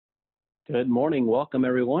Good morning. Welcome,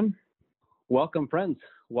 everyone. Welcome, friends.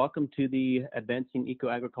 Welcome to the Advancing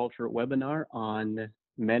Eco-Agriculture webinar on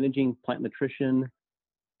managing plant nutrition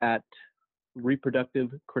at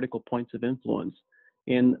reproductive critical points of influence.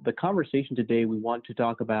 In the conversation today, we want to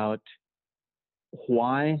talk about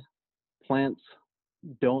why plants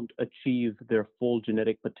don't achieve their full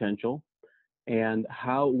genetic potential and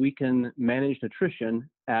how we can manage nutrition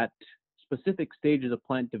at specific stages of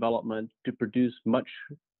plant development to produce much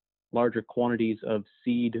larger quantities of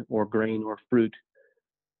seed or grain or fruit,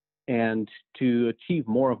 and to achieve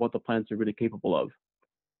more of what the plants are really capable of.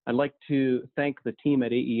 I'd like to thank the team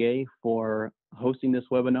at AEA for hosting this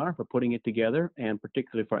webinar, for putting it together, and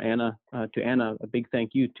particularly for Anna, a big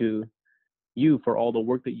thank you to you for all the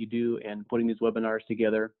work that you do and putting these webinars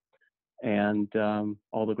together, and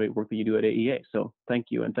all the great work that you do at AEA. So thank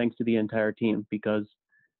you, and thanks to the entire team, because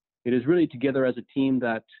it is really together as a team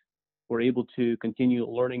that we're able to continue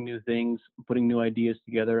learning new things, putting new ideas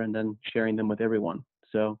together, and then sharing them with everyone.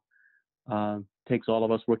 So it takes all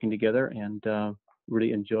of us working together, and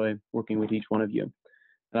really enjoy working with each one of you.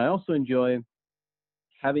 And I also enjoy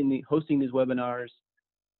hosting these webinars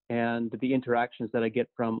and the interactions that I get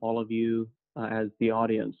from all of you as the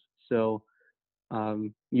audience. So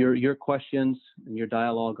your questions and your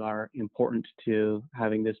dialogue are important to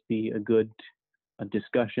having this be a good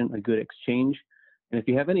discussion, a good exchange. And if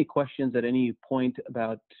you have any questions at any point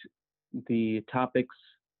about the topics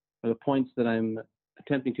or the points that I'm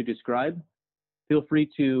attempting to describe, feel free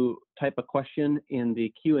to type a question in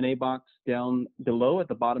the Q&A box down below at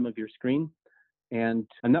the bottom of your screen. And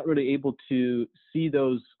I'm not really able to see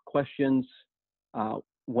those questions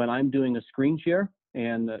when I'm doing a screen share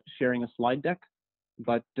and sharing a slide deck.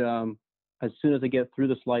 But as soon as I get through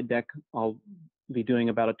the slide deck, I'll be doing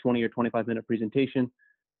about a 20 or 25-minute presentation,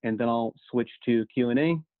 and then I'll switch to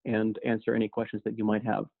Q&A and answer any questions that you might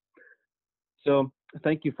have. So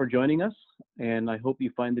thank you for joining us, and I hope you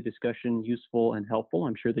find the discussion useful and helpful.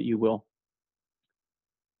 I'm sure that you will.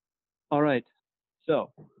 All right, so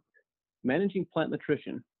managing plant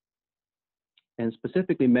nutrition, and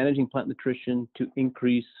specifically managing plant nutrition to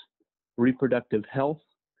increase reproductive health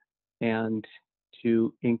and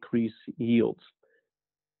to increase yields.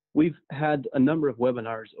 We've had a number of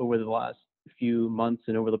webinars over the last few months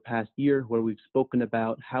and over the past year where we've spoken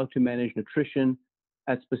about how to manage nutrition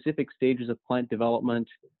at specific stages of plant development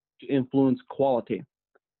to influence quality.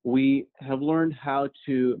 We have learned how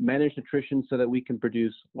to manage nutrition so that we can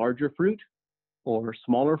produce larger fruit or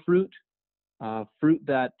smaller fruit, fruit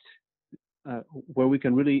that where we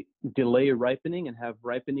can really delay ripening and have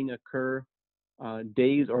ripening occur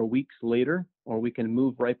days or weeks later, or we can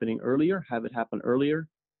move ripening earlier, have it happen earlier.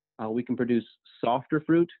 We can produce softer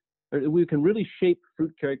fruit. We can really shape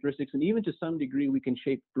fruit characteristics, and even to some degree, we can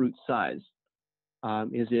shape fruit size.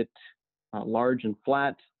 Is it large and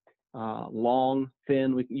flat, long,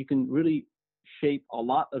 thin? You can really shape a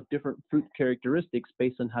lot of different fruit characteristics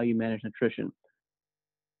based on how you manage nutrition.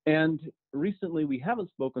 And recently, we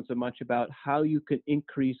haven't spoken so much about how you can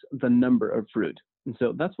increase the number of fruit. And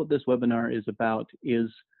so that's what this webinar is about, is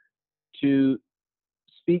to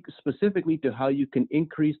speak specifically to how you can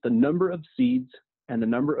increase the number of seeds and the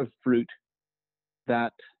number of fruit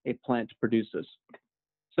that a plant produces.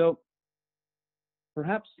 So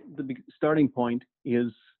perhaps the starting point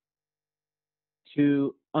is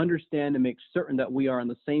to understand and make certain that we are on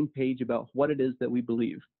the same page about what it is that we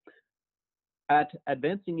believe. At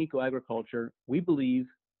Advancing Eco-Agriculture, we believe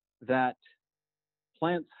that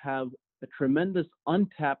plants have a tremendous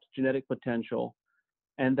untapped genetic potential,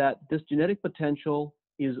 and that this genetic potential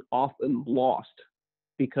is often lost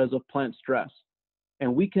because of plant stress.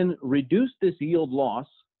 And we can reduce this yield loss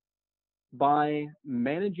by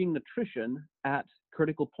managing nutrition at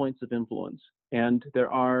critical points of influence. And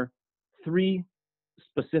there are 3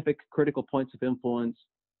 specific critical points of influence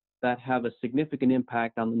that have a significant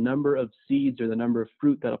impact on the number of seeds or the number of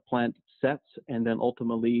fruit that a plant sets and then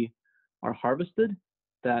ultimately are harvested,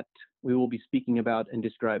 that we will be speaking about and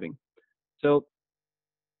describing. So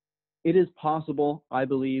it is possible, I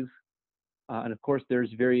believe, and of course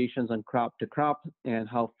there's variations on crop to crop and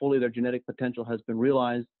how fully their genetic potential has been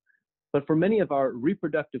realized. But for many of our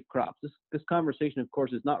reproductive crops, this conversation, of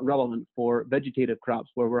course, is not relevant for vegetative crops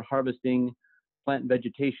where we're harvesting plant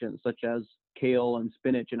vegetation such as kale and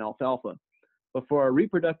spinach and alfalfa. But for our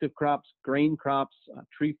reproductive crops, grain crops,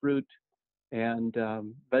 tree fruit, and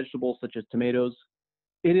vegetables such as tomatoes,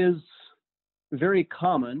 it is very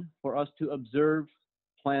common for us to observe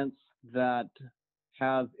plants that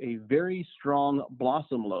have a very strong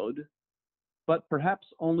blossom load, but perhaps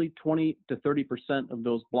only 20 to 30% of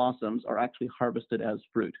those blossoms are actually harvested as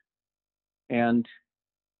fruit. And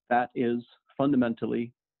that is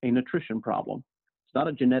fundamentally a nutrition problem. It's not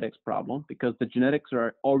a genetics problem, because the genetics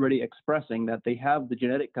are already expressing that they have the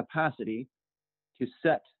genetic capacity to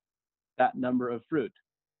set that number of fruit.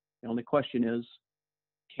 The only question is,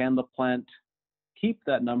 can the plant keep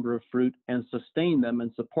that number of fruit and sustain them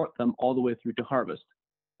and support them all the way through to harvest?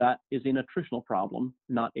 That is a nutritional problem,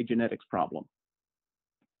 not a genetics problem.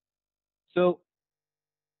 So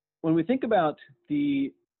when we think about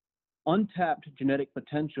the untapped genetic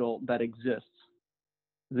potential that exists,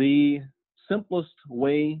 the simplest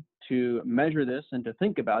way to measure this and to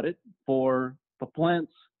think about it for the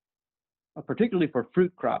plants, particularly for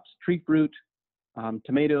fruit crops, tree fruit,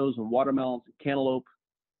 tomatoes and watermelons, and cantaloupe,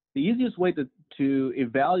 the easiest way to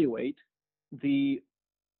evaluate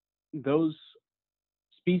those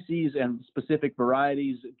species and specific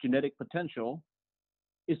varieties' genetic potential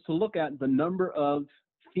is to look at the number of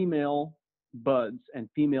female buds and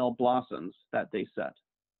female blossoms that they set.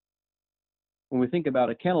 When we think about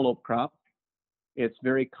a cantaloupe crop, it's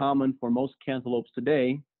very common for most cantaloupes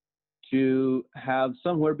today to have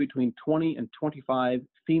somewhere between 20 and 25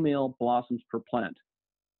 female blossoms per plant.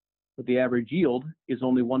 But the average yield is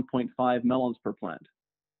only 1.5 melons per plant.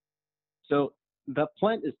 So the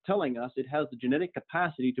plant is telling us it has the genetic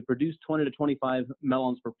capacity to produce 20 to 25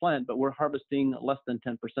 melons per plant, but we're harvesting less than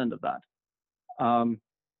 10% of that.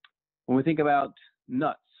 When we think about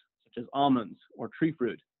nuts, such as almonds or tree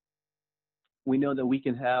fruit, we know that we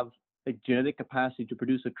can have a genetic capacity to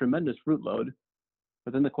produce a tremendous fruit load,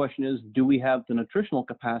 but then the question is, do we have the nutritional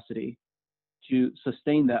capacity to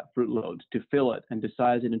sustain that fruit load, to fill it and to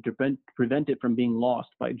size it and to prevent it from being lost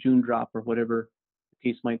by June drop or whatever the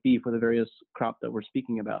case might be for the various crop that we're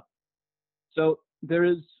speaking about? So there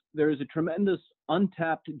is a tremendous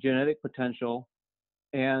untapped genetic potential,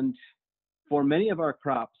 and for many of our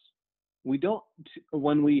crops,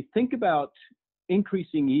 when we think about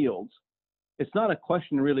increasing yields, it's not a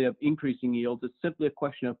question really of increasing yields. It's simply a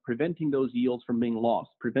question of preventing those yields from being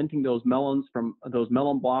lost, preventing those melon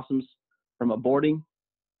blossoms from aborting,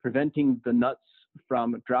 preventing the nuts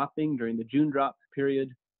from dropping during the June drop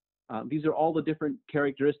period. These are all the different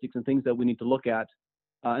characteristics and things that we need to look at.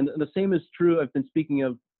 And the same is true, I've been speaking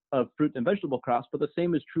of fruit and vegetable crops, but the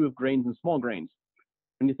same is true of grains and small grains.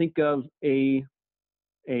 When you think of a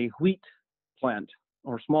wheat plant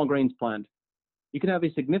or small grains plant, you can have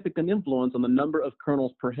a significant influence on the number of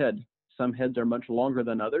kernels per head. Some heads are much longer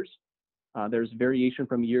than others. There's variation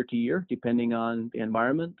from year to year, depending on the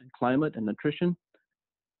environment, and climate, and nutrition.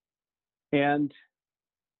 And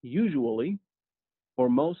usually, for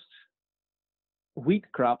most wheat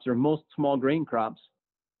crops or most small grain crops,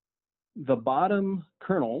 the bottom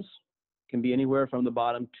kernels can be anywhere from the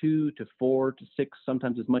bottom 2 to 4 to 6,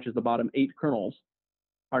 sometimes as much as the bottom 8 kernels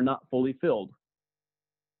are not fully filled,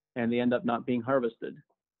 and they end up not being harvested.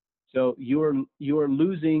 So you are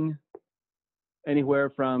losing anywhere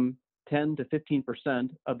from 10 to 15%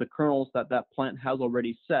 of the kernels that plant has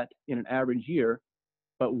already set in an average year,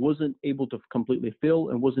 but wasn't able to completely fill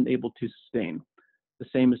and wasn't able to sustain. The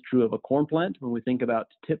same is true of a corn plant. When we think about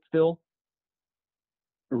tip fill,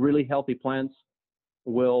 really healthy plants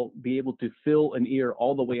will be able to fill an ear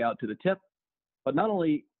all the way out to the tip. But not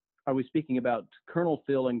only are we speaking about kernel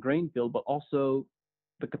fill and grain fill, but also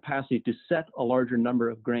the capacity to set a larger number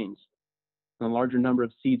of grains and a larger number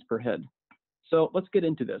of seeds per head. So let's get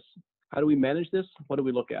into this. How do we manage this? What do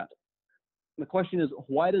we look at? The question is,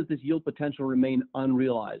 why does this yield potential remain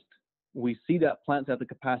unrealized? We see that plants have the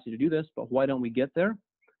capacity to do this, but why don't we get there?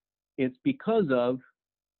 It's because of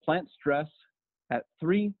plant stress at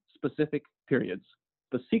 3 specific periods.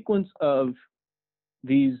 The sequence of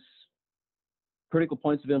these critical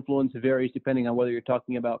points of influence varies depending on whether you're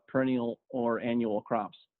talking about perennial or annual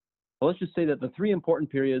crops. So let's just say that the 3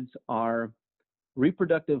 important periods are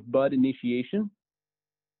reproductive bud initiation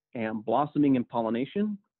and blossoming and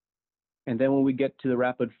pollination, and then when we get to the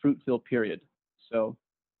rapid fruit fill period. So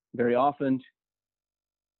very often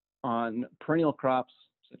on perennial crops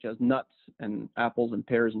such as nuts and apples and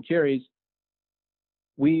pears and cherries,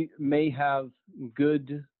 we may have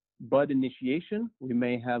good bud initiation, we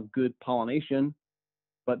may have good pollination,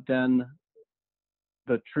 but then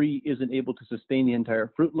the tree isn't able to sustain the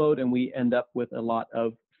entire fruit load, and we end up with a lot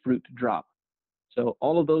of fruit drop. So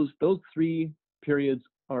all of those 3 periods,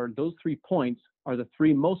 or those 3 points, are the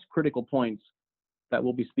 3 most critical points that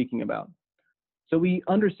we'll be speaking about. So we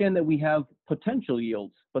understand that we have potential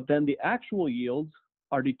yields, but then the actual yields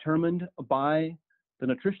are determined by the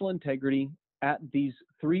nutritional integrity at these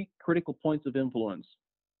 3 critical points of influence,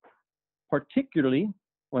 particularly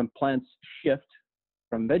when plants shift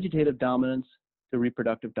from vegetative dominance to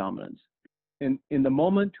reproductive dominance. In the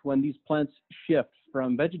moment when these plants shift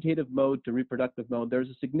from vegetative mode to reproductive mode, there's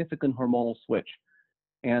a significant hormonal switch.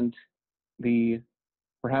 And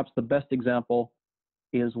perhaps the best example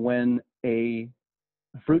is when a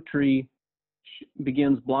fruit tree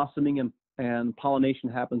begins blossoming and pollination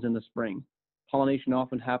happens in the spring. Pollination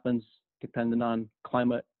often happens depending on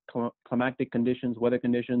climatic conditions, weather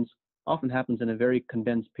conditions, often happens in a very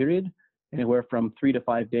condensed period, anywhere from 3 to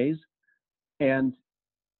 5 days. And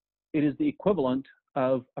it is the equivalent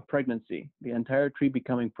of a pregnancy, the entire tree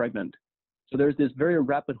becoming pregnant. So there's this very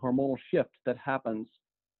rapid hormonal shift that happens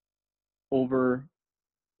over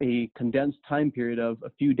a condensed time period of a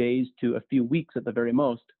few days to a few weeks at the very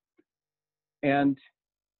most. And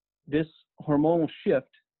this hormonal shift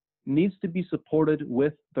needs to be supported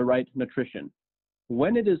with the right nutrition.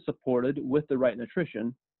 When it is supported with the right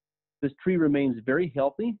nutrition, this tree remains very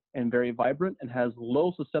healthy and very vibrant and has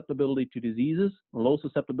low susceptibility to diseases, low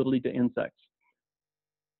susceptibility to insects.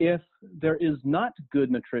 If there is not good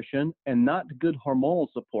nutrition and not good hormonal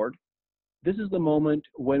support, this is the moment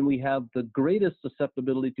when we have the greatest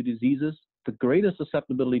susceptibility to diseases, the greatest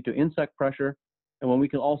susceptibility to insect pressure, and when we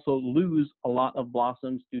can also lose a lot of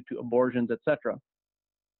blossoms due to abortions, etc.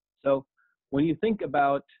 So when you think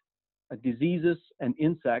about diseases and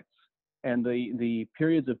insects and the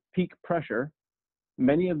periods of peak pressure,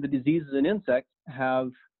 many of the diseases and insects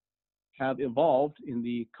have evolved in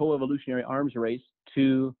the coevolutionary arms race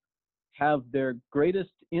to have their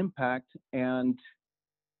greatest impact and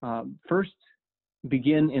first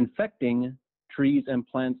begin infecting trees and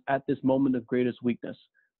plants at this moment of greatest weakness.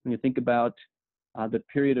 When you think about the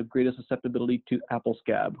period of greatest susceptibility to apple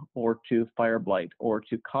scab or to fire blight or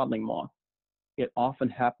to codling moth, it often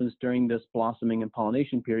happens during this blossoming and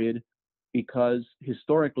pollination period because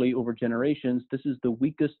historically over generations, this is the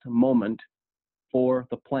weakest moment for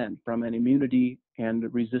the plant from an immunity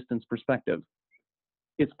and resistance perspective.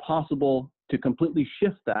 It's possible to completely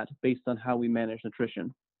shift that based on how we manage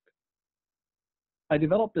nutrition. I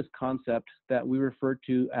developed this concept that we refer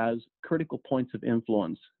to as critical points of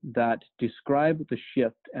influence that describe the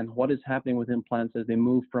shift and what is happening within plants as they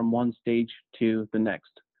move from one stage to the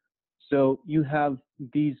next. So you have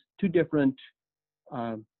these two different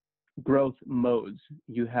growth modes.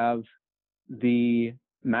 You have the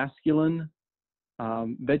masculine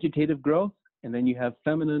vegetative growth, and then you have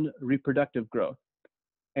feminine reproductive growth.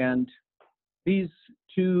 And these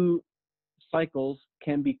two cycles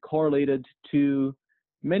can be correlated to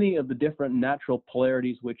many of the different natural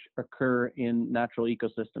polarities which occur in natural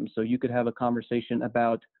ecosystems. So you could have a conversation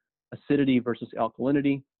about acidity versus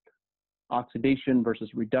alkalinity, oxidation versus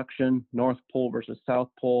reduction, North Pole versus South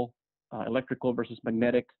Pole, electrical versus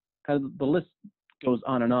magnetic. Kind of the list goes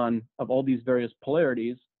on and on of all these various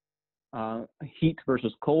polarities. Heat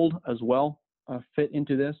versus cold as well fit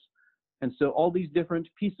into this. And so all these different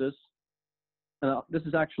pieces, this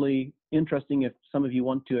is actually interesting if some of you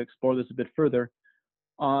want to explore this a bit further.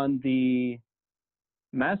 On the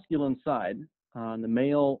masculine side, on the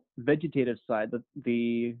male vegetative side,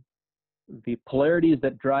 the polarities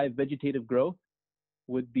that drive vegetative growth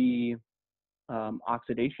would be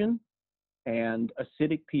oxidation and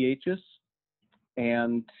acidic pHs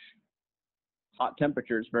and hot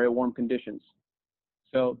temperatures, very warm conditions.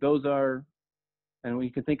 So those are, and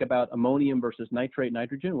we can think about ammonium versus nitrate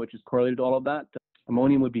nitrogen, which is correlated to all of that.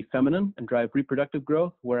 Ammonium would be feminine and drive reproductive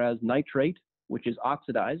growth, whereas nitrate, which is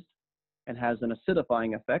oxidized and has an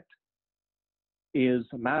acidifying effect, is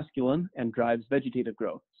masculine and drives vegetative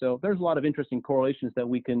growth. So there's a lot of interesting correlations that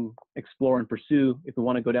we can explore and pursue if we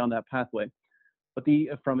want to go down that pathway. But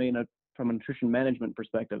from a nutrition management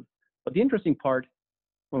perspective. But the interesting part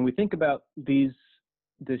when we think about this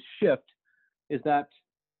shift is that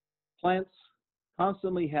plants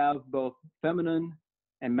constantly have both feminine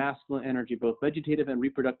and masculine energy, both vegetative and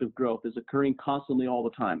reproductive growth is occurring constantly all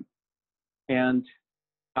the time. And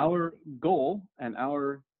our goal and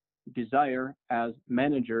our desire as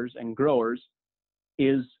managers and growers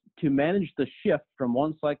is to manage the shift from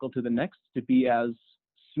one cycle to the next to be as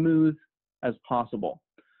smooth as possible.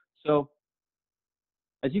 So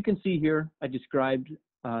as you can see here, I described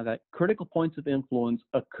that critical points of influence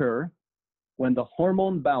occur when the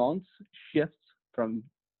hormone balance shifts from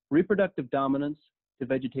reproductive dominance to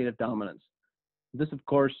vegetative dominance. This, of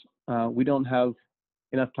course, we don't have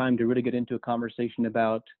enough time to really get into a conversation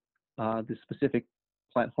about the specific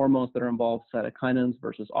plant hormones that are involved, cytokinins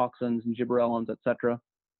versus auxins and gibberellins, etc.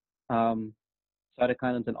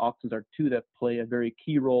 Cytokinins and auxins are two that play a very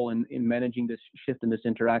key role in managing this shift in this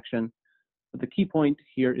interaction. But the key point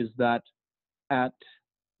here is that at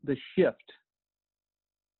the shift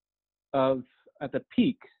at the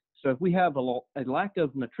peak, so if we have a lack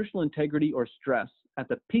of nutritional integrity or stress at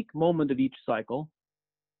the peak moment of each cycle,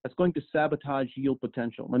 that's going to sabotage yield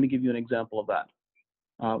potential. Let me give you an example of that.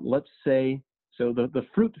 Let's say, so the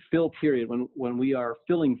fruit fill period, when we are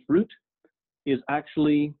filling fruit, is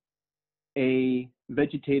actually a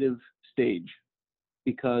vegetative stage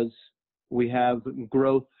because we have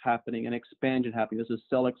growth happening and expansion happening. This is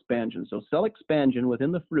cell expansion. So cell expansion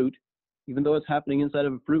within the fruit, even though it's happening inside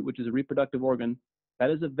of a fruit, which is a reproductive organ, that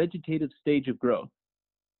is a vegetative stage of growth.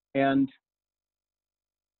 And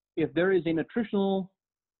if there is a nutritional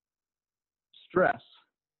stress,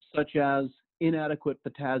 such as inadequate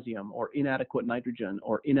potassium or inadequate nitrogen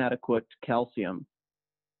or inadequate calcium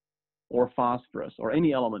or phosphorus or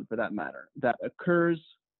any element for that matter, that occurs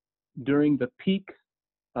during the peak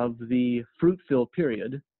of the fruit fill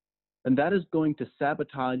period, then that is going to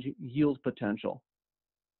sabotage yield potential.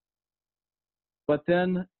 But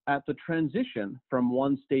then at the transition from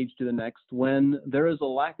one stage to the next, when there is a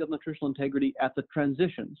lack of nutritional integrity at the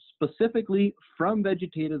transition, specifically from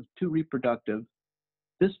vegetative to reproductive,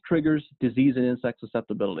 this triggers disease and insect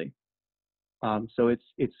susceptibility. So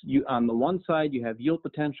it's you on the one side you have yield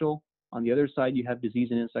potential, on the other side you have disease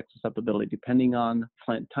and insect susceptibility, depending on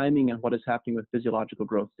plant timing and what is happening with physiological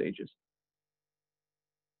growth stages.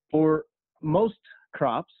 For most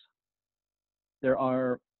crops, there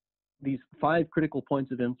are these 5 critical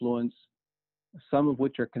points of influence, some of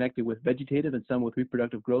which are connected with vegetative and some with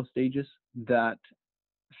reproductive growth stages, that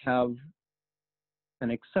have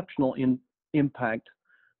an exceptional impact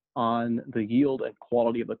on the yield and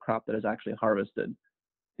quality of the crop that is actually harvested.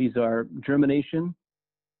 These are germination,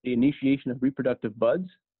 the initiation of reproductive buds,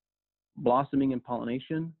 blossoming and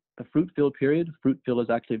pollination, the fruit fill period. Fruit fill is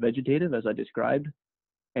actually vegetative, as I described,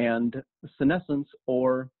 and senescence,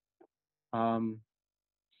 or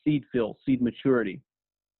seed fill, seed maturity.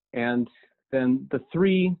 And then the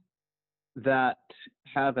 3 that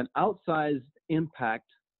have an outsized impact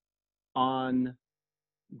on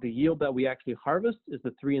the yield that we actually harvest is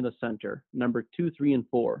the 3 in the center, number 2, 3, and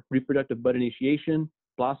 4, reproductive bud initiation,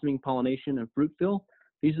 blossoming, pollination, and fruit fill.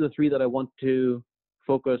 These are the 3 that I want to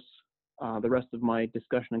focus the rest of my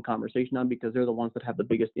discussion and conversation on, because they're the ones that have the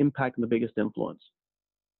biggest impact and the biggest influence.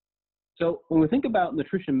 So when we think about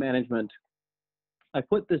nutrition management, I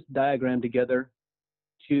put this diagram together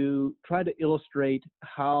to try to illustrate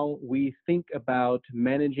how we think about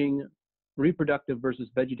managing reproductive versus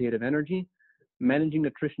vegetative energy, managing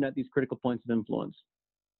nutrition at these critical points of influence.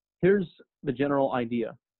 Here's the general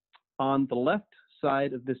idea. On the left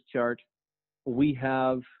side of this chart, we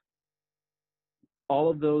have all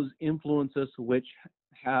of those influences which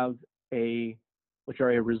are a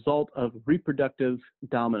result of reproductive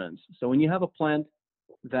dominance. So when you have a plant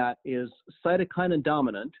that is cytokinin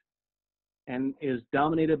dominant and is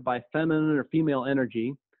dominated by feminine or female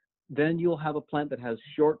energy, then you'll have a plant that has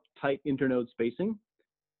short, tight internode spacing.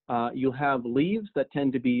 You'll have leaves that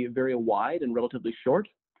tend to be very wide and relatively short.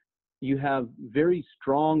 You have very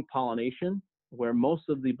strong pollination, where most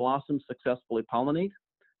of the blossoms successfully pollinate.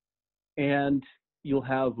 And you'll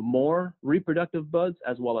have more reproductive buds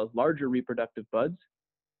as well as larger reproductive buds.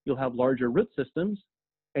 You'll have larger root systems,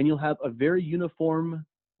 and you'll have a very uniform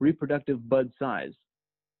reproductive bud size.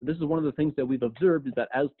 This is one of the things that we've observed, is that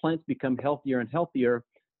as plants become healthier and healthier,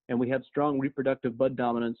 and we have strong reproductive bud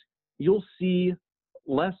dominance, you'll see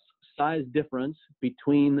less size difference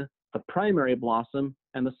between the primary blossom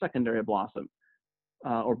and the secondary blossom,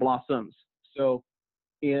 or blossoms. So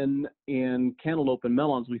in cantaloupe and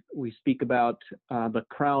melons, we speak about the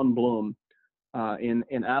crown bloom.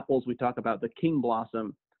 In apples, we talk about the king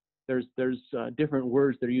blossom. There's different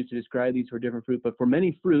words that are used to describe these for different fruit, but for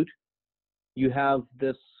many fruit, you have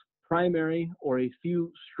this primary or a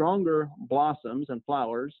few stronger blossoms and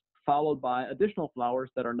flowers, followed by additional flowers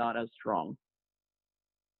that are not as strong.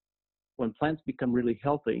 When plants become really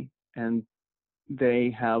healthy and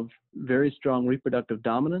they have very strong reproductive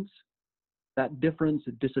dominance, that difference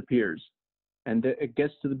disappears. And it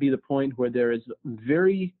gets to be the point where there is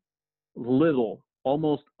very little,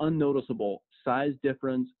 almost unnoticeable size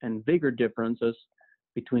difference and vigor differences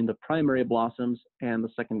between the primary blossoms and the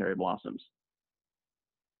secondary blossoms.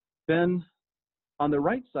 Then on the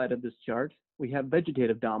right side of this chart, we have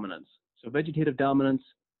vegetative dominance. So vegetative dominance,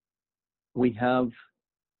 we have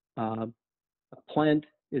a plant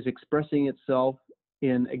is expressing itself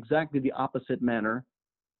in exactly the opposite manner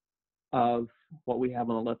of what we have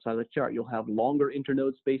on the left side of the chart. You'll have longer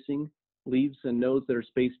internode spacing, leaves and nodes that are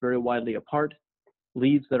spaced very widely apart,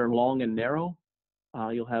 leaves that are long and narrow.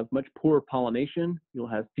 You'll have much poorer pollination. You'll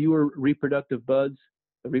have fewer reproductive buds.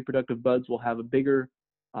 The reproductive buds will have a bigger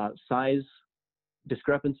size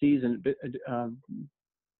discrepancies and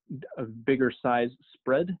a bigger size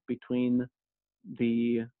spread between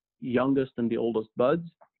the youngest and the oldest buds.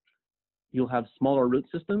 you'll have smaller root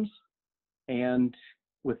systems and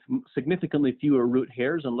with significantly fewer root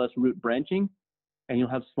hairs and less root branching, and you'll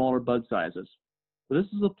have smaller bud sizes. So this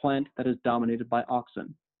is a plant that is dominated by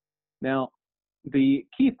auxin. Now, the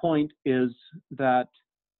key point is that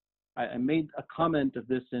I made a comment of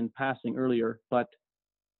this in passing earlier, but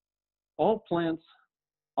all plants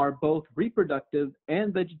are both reproductive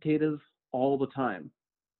and vegetative all the time.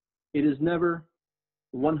 It is never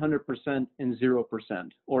 100% and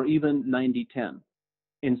 0%, or even 90-10.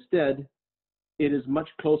 Instead, it is much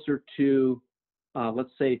closer to, let's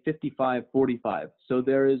say, 55-45. So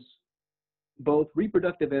there is both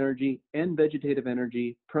reproductive energy and vegetative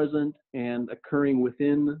energy present and occurring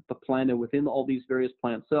within the plant and within all these various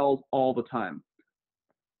plant cells all the time.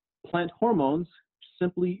 Plant hormones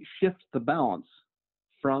simply shift the balance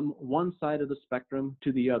from one side of the spectrum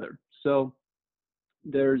to the other. So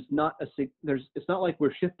it's not like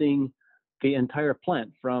we're shifting the entire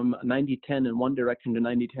plant from 90-10 in one direction to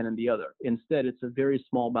 90-10 in the other. Instead, it's a very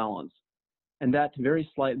small balance. And that very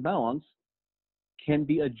slight balance can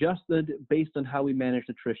be adjusted based on how we manage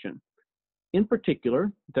nutrition. In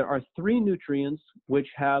particular, there are 3 nutrients which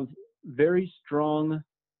have very strong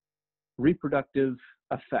reproductive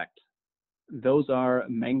effect. Those are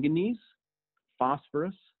manganese,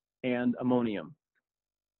 phosphorus, and ammonium.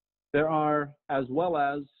 There are, as well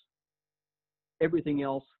as everything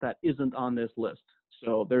else that isn't on this list.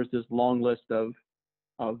 So there's this long list of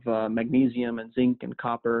magnesium and zinc and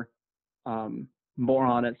copper,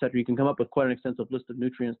 boron, etc. You can come up with quite an extensive list of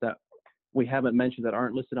nutrients that we haven't mentioned that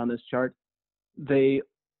aren't listed on this chart. They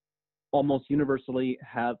almost universally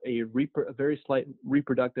have a very slight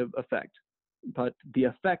reproductive effect, but the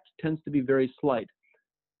effect tends to be very slight.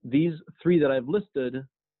 These 3 that I've listed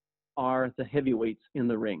are the heavyweights in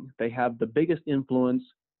the ring. They have the biggest influence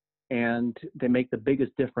and they make the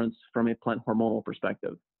biggest difference from a plant hormonal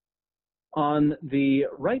perspective. On the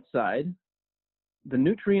right side, the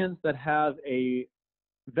nutrients that have a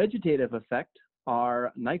vegetative effect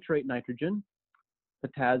are nitrate nitrogen,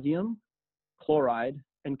 potassium, chloride,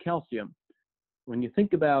 and calcium. When you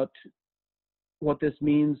think about what this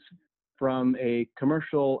means from a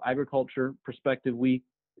commercial agriculture perspective, we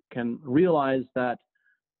can realize that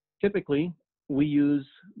typically we use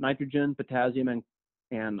nitrogen, potassium,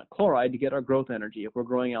 and chloride to get our growth energy. If we're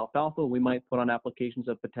growing alfalfa, we might put on applications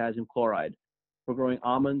of potassium chloride. If we're growing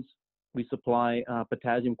almonds, we supply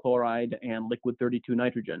potassium chloride and liquid 32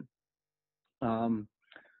 nitrogen.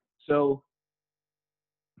 So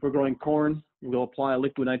if we're growing corn, we'll apply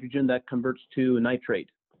liquid nitrogen that converts to nitrate.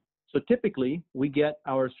 So typically, we get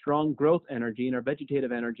our strong growth energy and our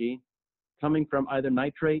vegetative energy coming from either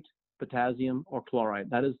nitrate, potassium, or chloride.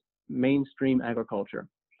 That is mainstream agriculture.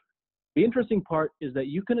 The interesting part is that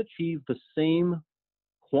you can achieve the same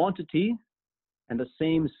quantity and the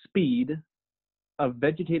same speed of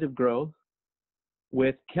vegetative growth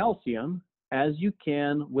with calcium as you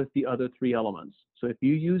can with the other 3 elements. So if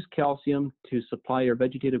you use calcium to supply your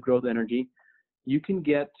vegetative growth energy, you can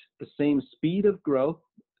get the same speed of growth,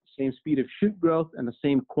 same speed of shoot growth, and the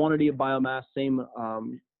same quantity of biomass, same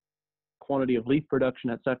quantity of leaf production,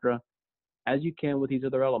 etc., as you can with these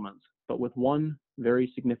other elements, but with one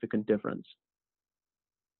very significant difference.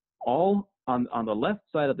 All on the left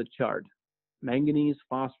side of the chart, manganese,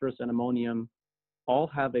 phosphorus, and ammonium all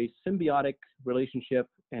have a symbiotic relationship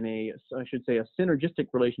and a synergistic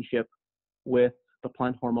relationship with the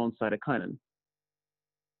plant hormone cytokinin.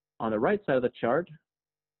 On the right side of the chart,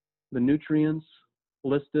 the nutrients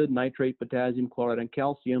listed, nitrate, potassium, chloride, and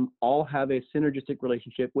calcium, all have a synergistic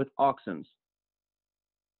relationship with auxins,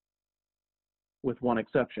 with one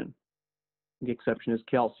exception. The exception is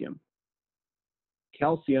calcium.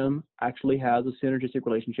 Calcium actually has a synergistic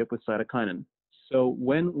relationship with cytokinin. So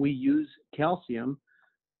when we use calcium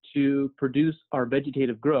to produce our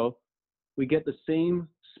vegetative growth, we get the same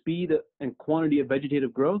speed and quantity of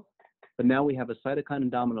vegetative growth, but now we have a cytokinin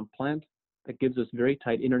dominant plant that gives us very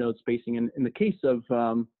tight internode spacing. And in the case of,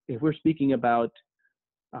 if we're speaking about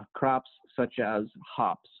crops such as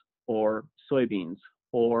hops or soybeans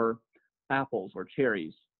or apples or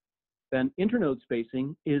cherries, then internode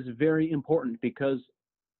spacing is very important because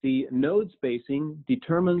the node spacing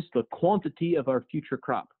determines the quantity of our future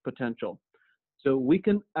crop potential. So we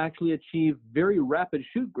can actually achieve very rapid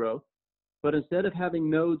shoot growth, but instead of having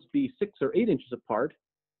nodes be 6 or 8 inches apart,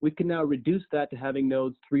 we can now reduce that to having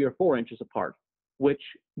nodes 3 or 4 inches apart, which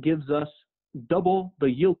gives us double the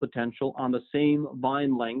yield potential on the same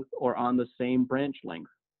vine length or on the same branch length.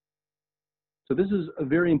 So this is a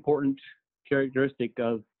very important characteristic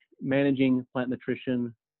of managing plant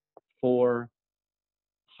nutrition for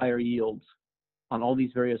higher yields on all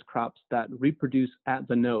these various crops that reproduce at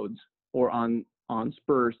the nodes. or on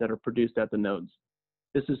spurs that are produced at the nodes.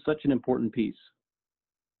 This is such an important piece.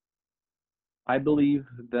 I believe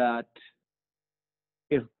that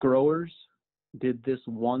if growers did this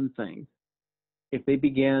one thing, if they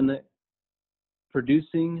began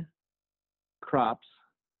producing crops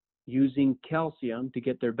using calcium to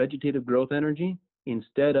get their vegetative growth energy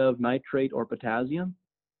instead of nitrate or potassium,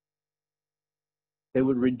 they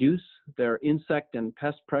would reduce their insect and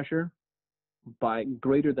pest pressure by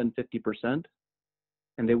greater than 50%,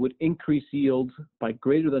 and they would increase yields by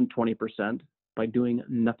greater than 20% by doing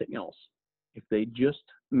nothing else, if they just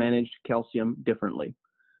managed calcium differently.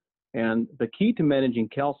 And the key to managing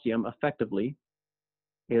calcium effectively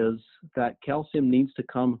is that calcium needs to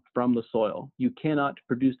come from the soil. You cannot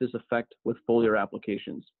produce this effect with foliar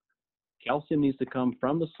applications. Calcium needs to come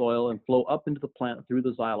from the soil and flow up into the plant through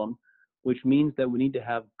the xylem, which means that we need to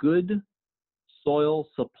have good soil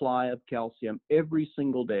supply of calcium every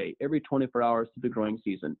single day, every 24 hours through the growing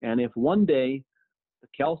season. And if one day the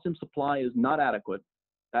calcium supply is not adequate,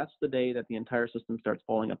 that's the day that the entire system starts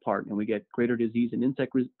falling apart and we get greater disease and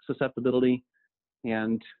insect susceptibility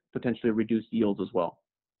and potentially reduced yields as well.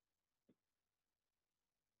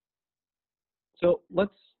 So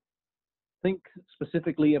let's think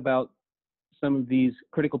specifically about some of these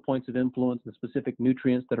critical points of influence and specific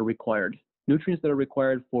nutrients that are required. Nutrients that are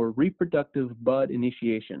required for reproductive bud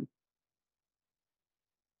initiation.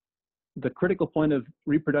 The critical point of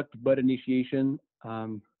reproductive bud initiation,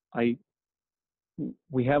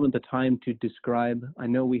 we haven't the time to describe. I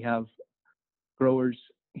know we have growers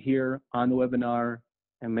here on the webinar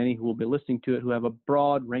and many who will be listening to it who have a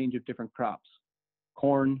broad range of different crops: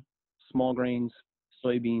 corn, small grains,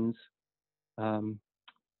 soybeans,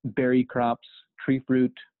 berry crops, tree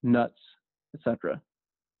fruit, nuts, etc.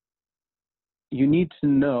 You need to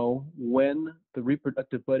know when the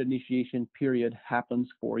reproductive bud initiation period happens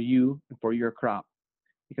for you and for your crop,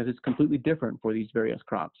 because it's completely different for these various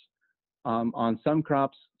crops. On some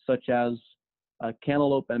crops, such as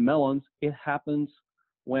cantaloupe and melons, it happens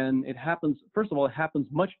when it happens. First of all, it happens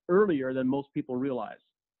much earlier than most people realize.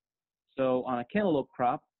 So on a cantaloupe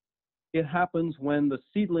crop, it happens when the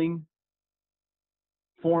seedling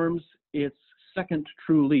forms its second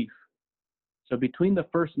true leaf. So between the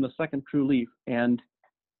first and the second true leaf. And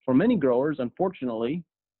for many growers, unfortunately,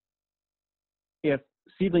 if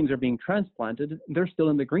seedlings are being transplanted, they're still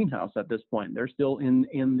in the greenhouse at this point. They're still in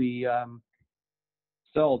the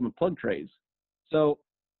cells and the plug trays. So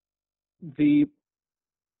the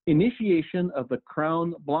initiation of the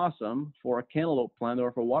crown blossom for a cantaloupe plant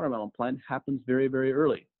or for a watermelon plant happens very, very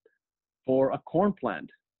early. For a corn plant,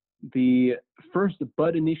 the first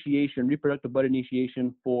bud initiation, reproductive bud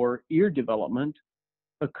initiation for ear development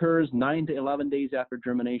occurs 9 to 11 days after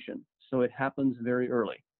germination. So it happens very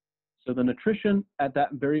early. So the nutrition at that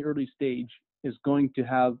very early stage is going to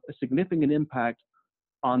have a significant impact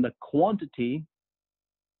on the quantity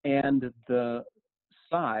and the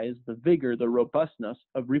size, the vigor, the robustness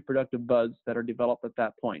of reproductive buds that are developed at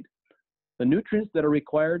that point. The nutrients that are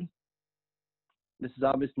required, this is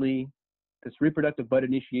obviously, this reproductive bud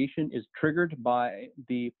initiation is triggered by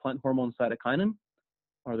the plant hormone cytokinin,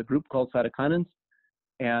 or the group called cytokinins,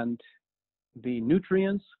 and the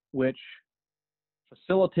nutrients which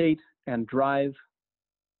facilitate and drive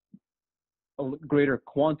a greater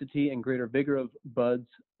quantity and greater vigor of buds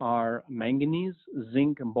are manganese,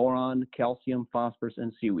 zinc, boron, calcium, phosphorus,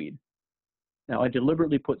 and seaweed. Now, I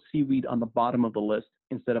deliberately put seaweed on the bottom of the list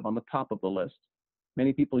instead of on the top of the list.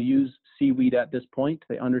 Many people use seaweed at this point.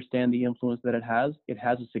 They understand the influence that it has. It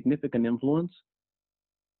has a significant influence,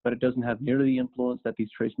 but it doesn't have nearly the influence that these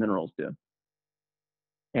trace minerals do.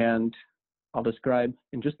 And I'll describe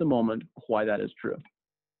in just a moment why that is true.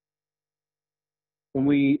 When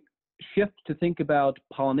we shift to think about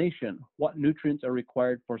pollination, what nutrients are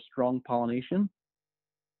required for strong pollination?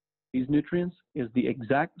 These nutrients is the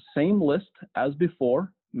exact same list as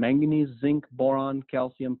before: manganese, zinc, boron,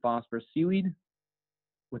 calcium, phosphorus, seaweed,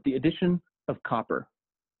 with the addition of copper.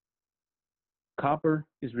 Copper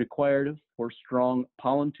is required for strong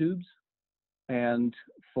pollen tubes and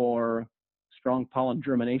for strong pollen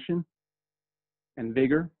germination and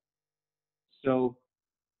vigor. So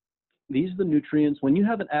these are the nutrients. When you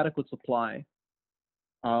have an adequate supply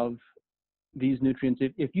of these nutrients,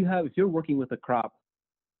 if you're working with a crop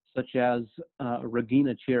such as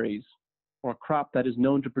Regina cherries, or a crop that is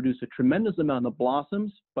known to produce a tremendous amount of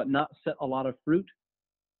blossoms but not set a lot of fruit,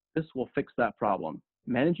 this will fix that problem.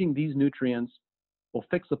 Managing these nutrients will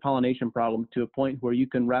fix the pollination problem to a point where you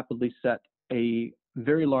can rapidly set a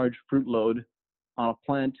very large fruit load on a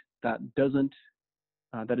plant that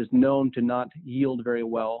is known to not yield very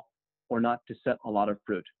well or not to set a lot of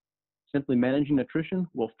fruit. Simply managing nutrition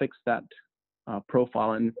will fix that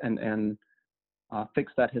profile and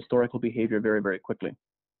fix that historical behavior very, very quickly.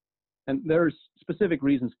 And there's specific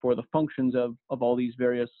reasons for the functions of all these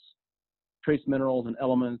various trace minerals and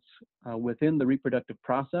elements within the reproductive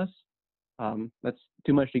process. That's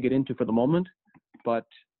too much to get into for the moment, but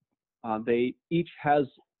they each has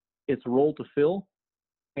its role to fill,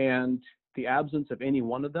 and the absence of any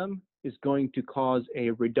one of them is going to cause a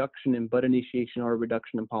reduction in bud initiation or a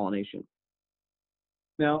reduction in pollination.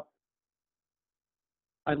 Now,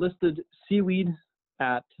 I listed seaweed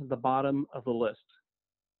at the bottom of the list.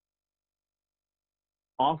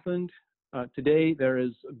 Often, today, there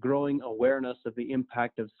is growing awareness of the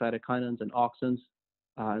impact of cytokinins and auxins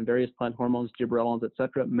and various plant hormones, gibberellins,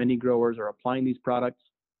 etc. Many growers are applying these products,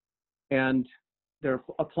 and they're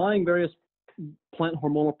applying various plant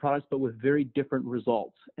hormonal products, but with very different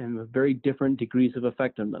results and with very different degrees of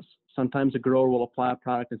effectiveness. Sometimes a grower will apply a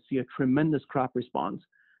product and see a tremendous crop response,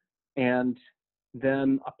 and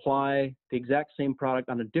then apply the exact same product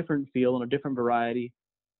on a different field, on a different variety,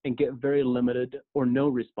 and get very limited or no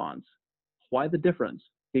response. Why the difference?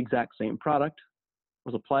 The exact same product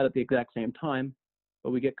was applied at the exact same time,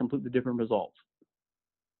 but we get completely different results.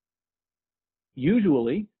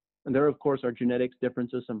 Usually, and there of course are genetics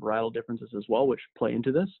differences and varietal differences as well, which play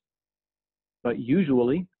into this, but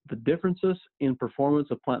usually the differences in performance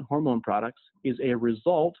of plant hormone products is a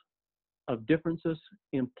result of differences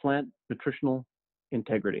in plant nutritional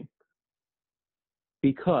integrity,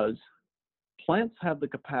 because plants have the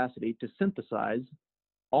capacity to synthesize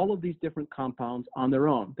all of these different compounds on their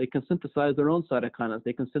own. They can synthesize their own cytokinins,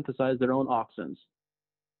 they can synthesize their own auxins,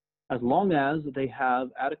 as long as they have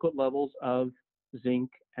adequate levels of zinc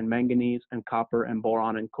and manganese and copper and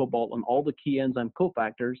boron and cobalt and all the key enzyme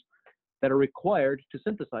cofactors that are required to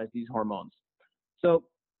synthesize these hormones. So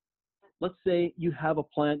let's say you have a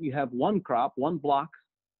plant, you have one crop, one block,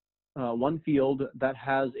 one field that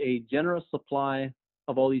has a generous supply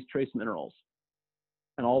of all these trace minerals,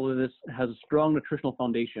 and all of this has a strong nutritional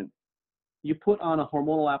foundation. You put on a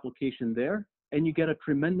hormonal application there, and you get a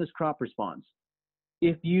tremendous crop response.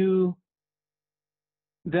 If you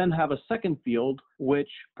then have a second field which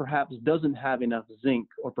perhaps doesn't have enough zinc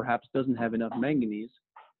or perhaps doesn't have enough manganese,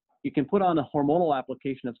 you can put on a hormonal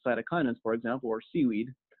application of cytokinins, for example, or seaweed,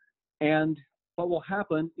 and what will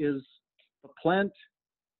happen is the plant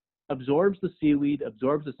absorbs the seaweed,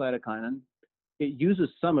 absorbs the cytokinin, it uses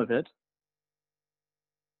some of it,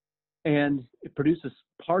 and it produces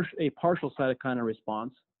a partial cytokinin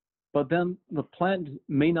response, but then the plant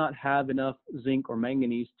may not have enough zinc or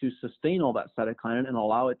manganese to sustain all that cytokinin and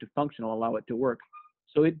allow it to function or allow it to work.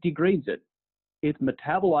 So it degrades it. It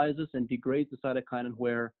metabolizes and degrades the cytokinin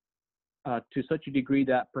where to such a degree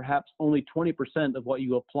that perhaps only 20% of what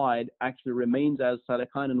you applied actually remains as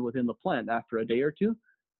cytokinin within the plant after a day or two,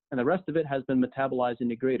 and the rest of it has been metabolized and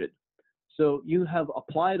degraded. So you have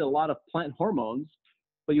applied a lot of plant hormones,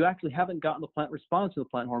 but you actually haven't gotten the plant response to the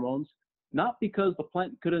plant hormones, not because the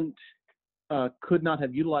plant could not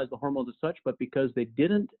have utilized the hormones as such, but because they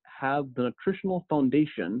didn't have the nutritional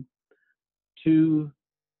foundation to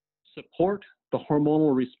support the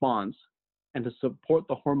hormonal response and to support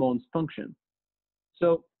the hormone's function.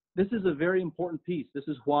 So this is a very important piece. This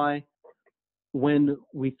is why when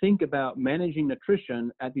we think about managing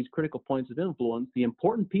nutrition at these critical points of influence, the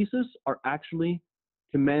important pieces are actually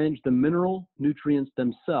to manage the mineral nutrients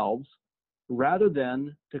themselves rather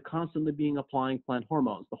than to constantly being applying plant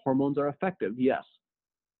hormones. The hormones are effective, yes,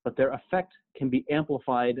 but their effect can be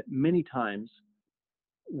amplified many times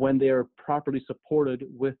when they are properly supported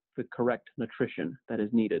with the correct nutrition that is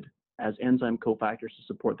needed as enzyme cofactors to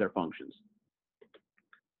support their functions.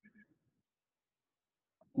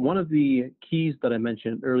 One of the keys that I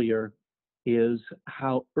mentioned earlier is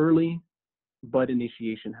how early bud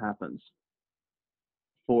initiation happens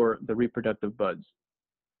for the reproductive buds,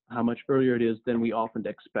 how much earlier it is than we often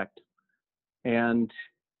expect. And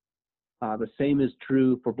the same is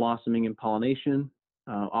true for blossoming and pollination.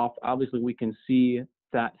 Obviously, we can see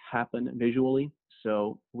that happen visually,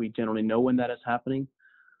 so we generally know when that is happening.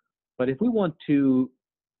 But if we want to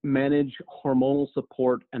manage hormonal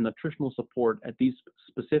support and nutritional support at these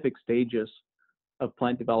specific stages of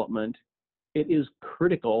plant development, it is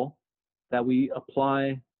critical that we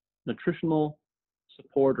apply nutritional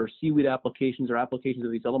support or seaweed applications or applications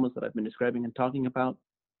of these elements that I've been describing and talking about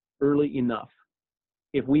early enough.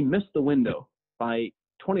 If we miss the window by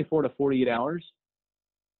 24 to 48 hours,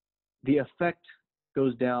 the effect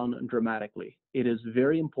goes down dramatically. It is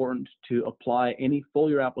very important to apply any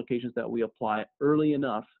foliar applications that we apply early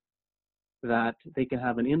enough that they can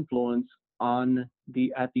have an influence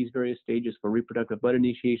at these various stages for reproductive bud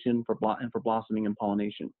initiation, for blossoming and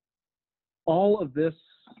pollination. All of this,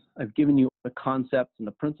 I've given you the concepts and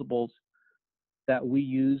the principles that we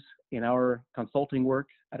use in our consulting work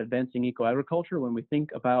at Advancing Eco-Agriculture when we think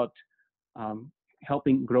about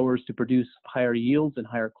helping growers to produce higher yields and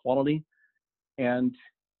higher quality. And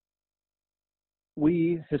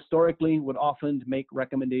we historically would often make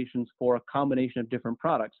recommendations for a combination of different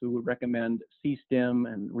products. We would recommend C-stim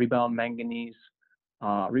and rebound manganese,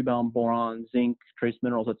 rebound boron, zinc, trace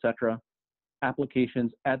minerals, etc.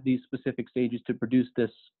 applications at these specific stages to produce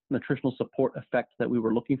this nutritional support effect that we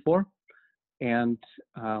were looking for. And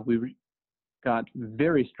we got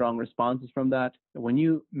very strong responses from that. When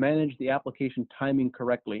you manage the application timing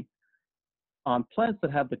correctly on plants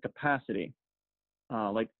that have the capacity,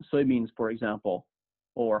 like soybeans, for example,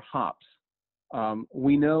 or hops,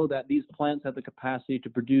 we know that these plants have the capacity to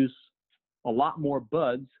produce a lot more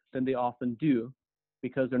buds than they often do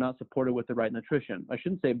because they're not supported with the right nutrition. I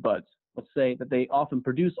shouldn't say buds. Let's say that they often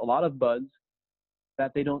produce a lot of buds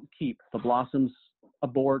that they don't keep. The blossoms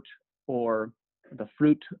abort, or the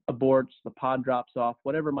fruit aborts, the pod drops off,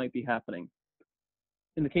 whatever might be happening.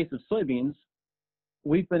 In the case of soybeans,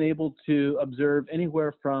 we've been able to observe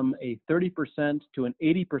anywhere from a 30% to an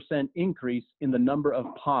 80% increase in the number of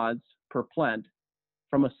pods per plant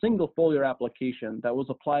from a single foliar application that was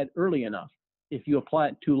applied early enough. If you apply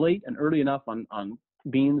it too late and early enough on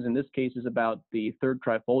beans, in this case is about the third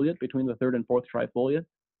trifoliate, between the third and fourth trifoliate.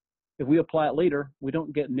 If we apply it later, we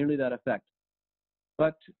don't get nearly that effect.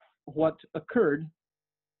 But what occurred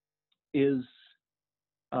is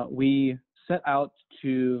we set out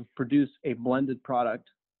to produce a blended product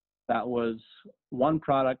that was one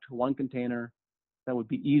product, one container, that would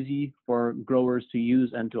be easy for growers to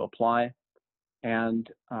use and to apply. And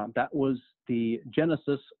that was the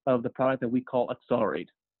genesis of the product that we call Accelerate.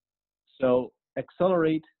 So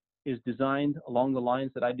Accelerate is designed along the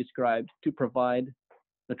lines that I described to provide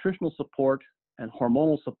nutritional support and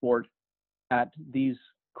hormonal support at these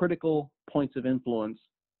critical points of influence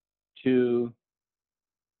to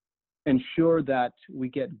ensure that we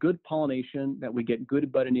get good pollination, that we get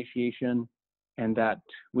good bud initiation, and that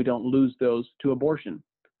we don't lose those to abortion.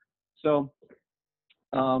 So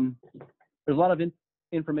there's a lot of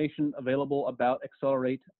information available about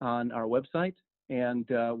Accelerate on our website, and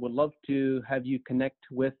would love to have you connect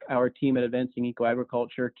with our team at Advancing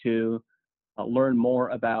Eco-Agriculture to learn more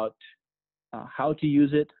about how to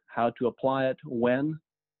use it, how to apply it, when.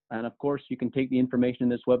 And of course, you can take the information in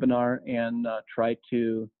this webinar and try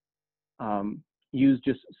to use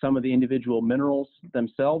just some of the individual minerals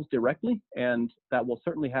themselves directly, and that will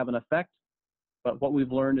certainly have an effect. But what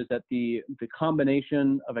we've learned is that the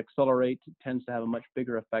combination of Accelerate tends to have a much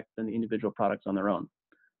bigger effect than the individual products on their own.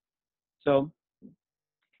 So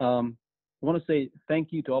I want to say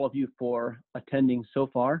thank you to all of you for attending so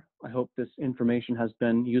far. I hope this information has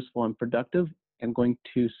been useful and productive. I'm going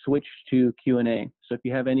to switch to Q&A. So if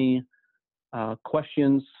you have any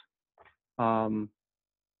questions that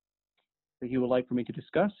you would like for me to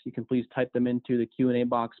discuss, you can please type them into the Q&A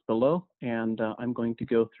box below, and I'm going to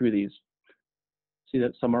go through these. See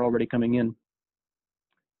that some are already coming in.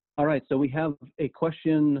 All right, so we have a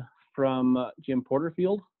question from Jim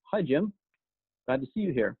Porterfield. Hi, Jim. Glad to see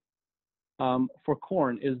you here. For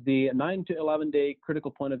corn, is the 9 to 11 day critical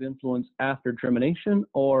point of influence after germination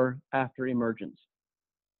or after emergence?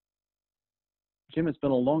 Jim, it's been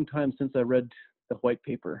a long time since I read the white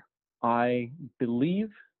paper. I believe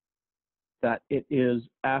that it is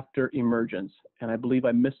after emergence, and I believe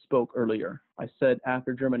I misspoke earlier. I said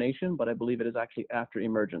after germination, but I believe it is actually after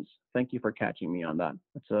emergence. Thank you for catching me on that.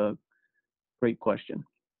 That's a great question.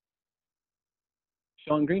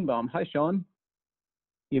 Sean Greenbaum. Hi, Sean.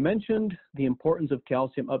 You mentioned the importance of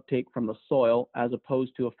calcium uptake from the soil as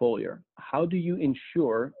opposed to a foliar. How do you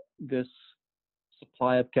ensure this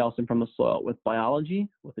supply of calcium from the soil? With biology,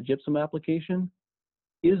 with a gypsum application?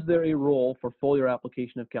 Is there a role for foliar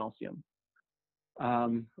application of calcium?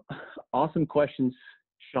 Awesome questions,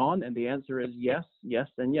 Sean, and the answer is yes, yes,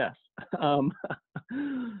 and yes.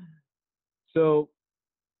 So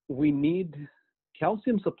we need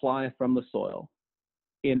calcium supply from the soil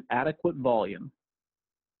in adequate volume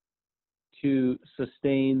to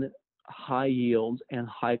sustain high yields and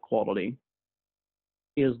high quality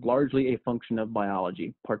is largely a function of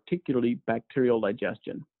biology, particularly bacterial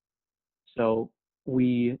digestion. So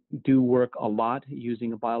we do work a lot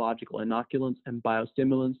using biological inoculants and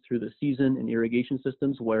biostimulants through the season in irrigation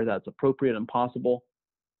systems where that's appropriate and possible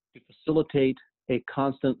to facilitate a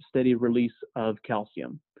constant, steady release of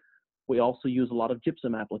calcium. We also use a lot of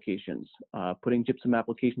gypsum applications, putting gypsum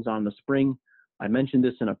applications on in the spring I mentioned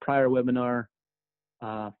this in a prior webinar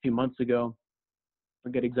a few months ago. I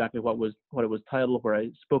forget exactly what it was titled, where I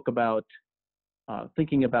spoke about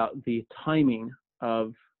thinking about the timing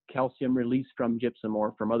of calcium release from gypsum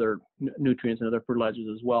or from other nutrients and other fertilizers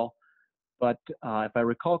as well. But if I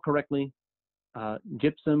recall correctly,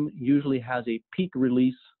 gypsum usually has a peak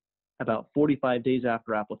release about 45 days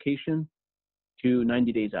after application to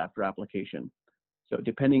 90 days after application. So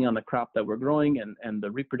depending on the crop that we're growing and the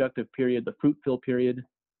reproductive period, the fruit fill period,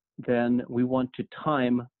 then we want to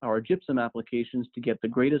time our gypsum applications to get the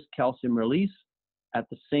greatest calcium release at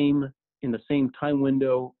in the same time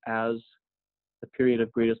window as the period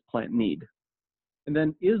of greatest plant need. And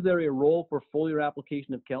then, is there a role for foliar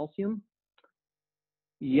application of calcium?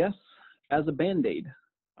 Yes, as a Band-Aid.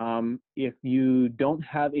 If you don't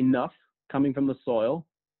have enough coming from the soil,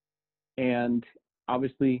 and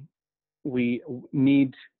obviously we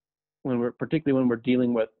need, particularly when we're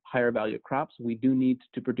dealing with higher value crops, we do need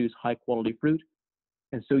to produce high quality fruit.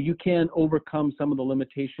 And so you can overcome some of the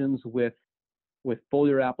limitations with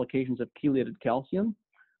foliar applications of chelated calcium,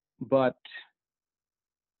 but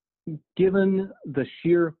given the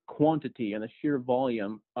sheer quantity and the sheer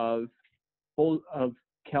volume of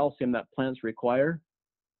calcium that plants require,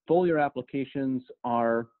 foliar applications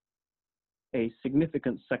are a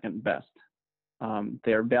significant second best.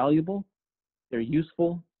 They're valuable, they're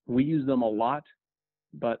useful, we use them a lot,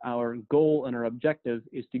 but our goal and our objective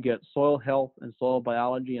is to get soil health and soil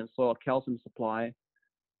biology and soil calcium supply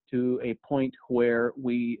to a point where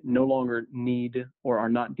we no longer need or are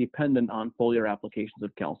not dependent on foliar applications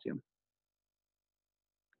of calcium.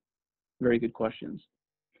 Very good questions.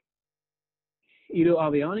 Ido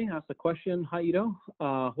Aviani asked the question, hi Ido,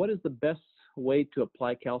 what is the best way to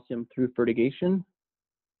apply calcium through fertigation?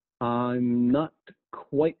 I'm not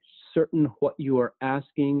quite certain what you are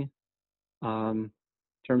asking in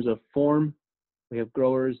terms of form. We have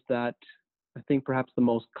growers that I think perhaps the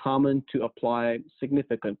most common to apply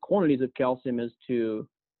significant quantities of calcium is to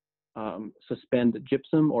suspend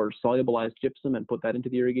gypsum or solubilize gypsum and put that into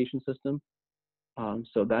the irrigation system.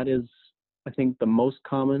 So that is, I think, the most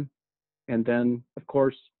common. And then, of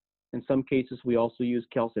course, in some cases, we also use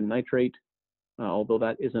calcium nitrate, although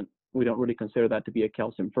that isn't, we don't really consider that to be a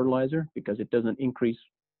calcium fertilizer because it doesn't increase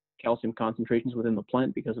calcium concentrations within the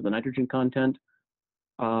plant because of the nitrogen content.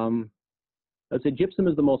 I'd say gypsum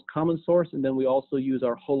is the most common source, and then we also use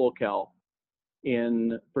our holocal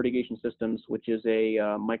in fertigation systems, which is a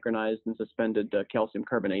micronized and suspended calcium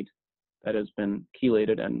carbonate that has been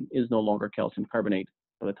chelated and is no longer calcium carbonate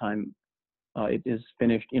by the time it is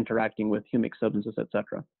finished interacting with humic substances,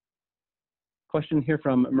 etc. Question here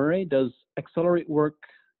from Murray, does accelerate work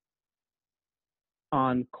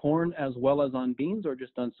on corn as well as on beans or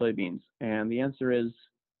just on soybeans? And the answer is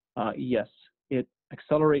yes.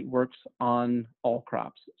 Accelerate works on all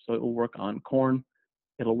crops. So it will work on corn,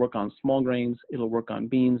 it'll work on small grains, it'll work on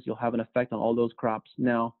beans. You'll have an effect on all those crops.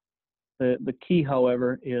 Now, the key,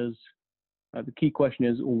 however, is, the key question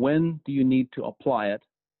is, when do you need to apply it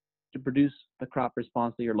to produce the crop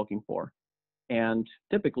response that you're looking for? And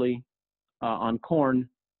typically, on corn,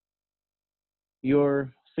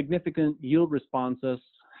 your significant yield responses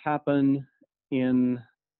happen in,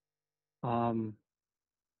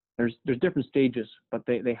 there's different stages, but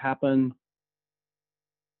they happen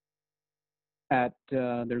at,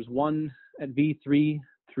 there's one at V3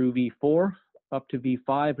 through V4 up to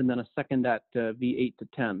V5, and then a second at V8 to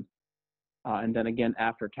 10. And then again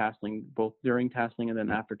after tasseling, both during tasseling and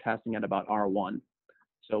then after tasseling at about R1.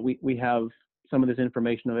 So we have some of this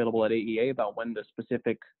information available at AEA about when the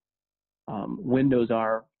specific windows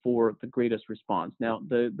are for the greatest response. Now,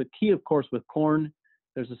 the key, of course, with corn,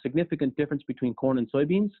 there's a significant difference between corn and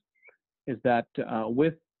soybeans, is that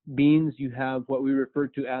with beans, you have what we refer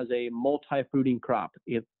to as a multi-fruiting crop.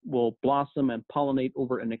 It will blossom and pollinate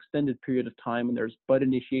over an extended period of time, and there's bud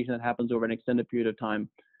initiation that happens over an extended period of time.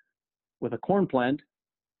 With a corn plant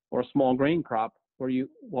or a small grain crop, what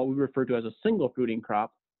we refer to as a single fruiting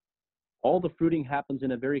crop, all the fruiting happens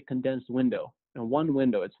in a very condensed window. In one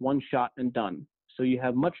window, it's one shot and done. So you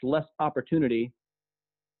have much less opportunity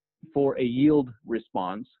for a yield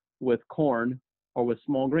response with corn or with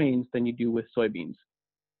small grains than you do with soybeans.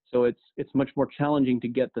 So it's much more challenging to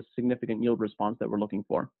get the significant yield response that we're looking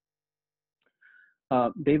for.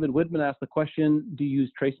 David Whitman asked the question, do you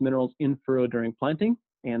use trace minerals in furrow during planting?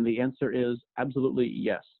 And the answer is absolutely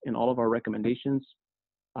yes. In all of our recommendations,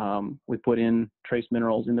 we put in trace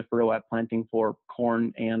minerals in the furrow at planting for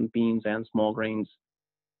corn and beans and small grains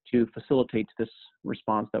to facilitate this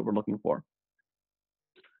response that we're looking for.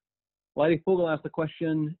 Lady Fogel asked the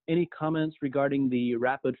question, any comments regarding the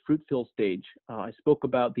rapid fruit fill stage? I spoke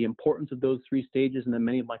about the importance of those 3 stages, and then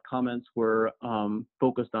many of my comments were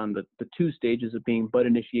focused on the 2 stages of being bud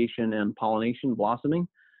initiation and pollination, blossoming.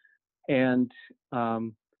 And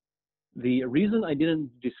the reason I didn't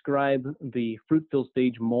describe the fruit fill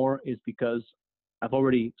stage more is because I've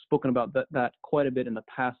already spoken about that quite a bit in the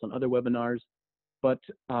past on other webinars. But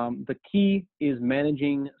the key is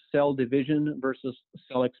managing cell division versus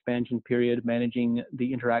cell expansion period, managing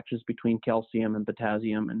the interactions between calcium and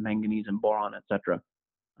potassium and manganese and boron, etc.,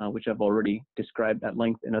 which I've already described at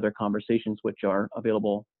length in other conversations, which are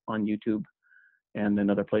available on YouTube and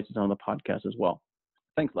in other places on the podcast as well.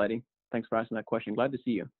 Thanks, Lady. Thanks for asking that question. Glad to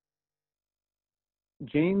see you.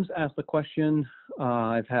 James asked the question,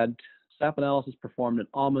 I've had sap analysis performed in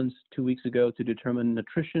almonds 2 weeks ago to determine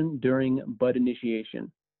nutrition during bud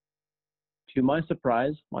initiation. To my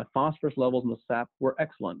surprise, my phosphorus levels in the sap were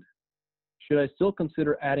excellent. Should I still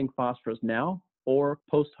consider adding phosphorus now or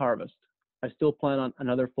post-harvest? I still plan on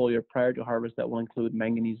another foliar prior to harvest that will include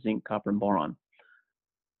manganese, zinc, copper, and boron.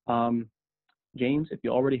 James, if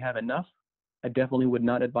you already have enough, I definitely would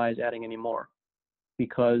not advise adding any more,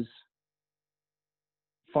 because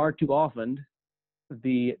far too often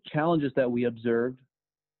the challenges that we observed,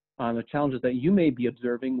 the challenges that you may be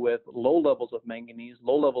observing with low levels of manganese,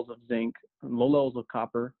 low levels of zinc, and low levels of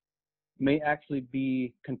copper may actually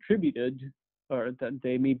be contributed, or that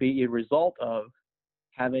they may be a result of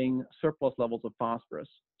having surplus levels of phosphorus.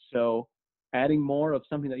 So adding more of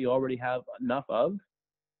something that you already have enough of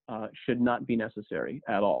should not be necessary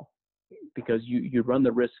at all, because you run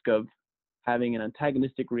the risk of having an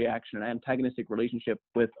antagonistic reaction, an antagonistic relationship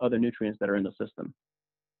with other nutrients that are in the system.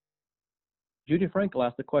 Judy Frankel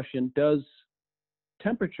asked the question, does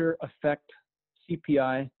temperature affect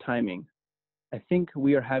CPI timing? I think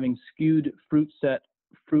we are having skewed fruit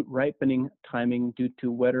ripening timing due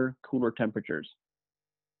to wetter, cooler temperatures.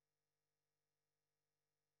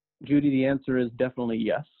 Judy, the answer is definitely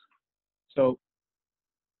yes. So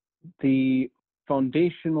the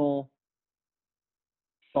foundational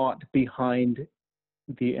thought behind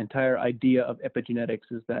the entire idea of epigenetics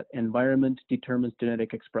is that environment determines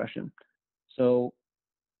genetic expression. So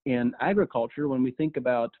in agriculture, when we think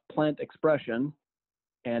about plant expression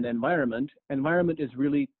and environment is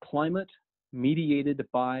really climate mediated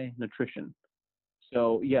by nutrition.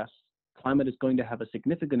 So yes, climate is going to have a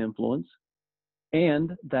significant influence,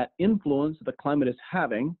 and that influence the climate is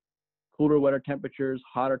having, cooler, wetter temperatures,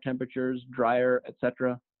 hotter temperatures, drier,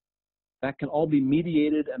 etc., that can all be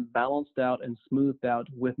mediated and balanced out and smoothed out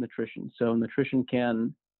with nutrition. So nutrition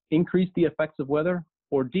can increase the effects of weather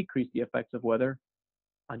or decrease the effects of weather,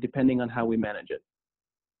 depending on how we manage it.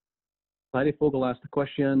 Lady Fogel asked the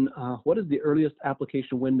question, what is the earliest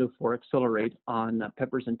application window for Accelerate on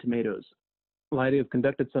peppers and tomatoes? Lady, have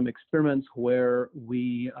conducted some experiments where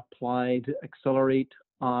we applied Accelerate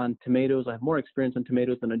on tomatoes. I have more experience on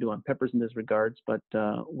tomatoes than I do on peppers in this regards, but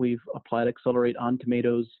we've applied Accelerate on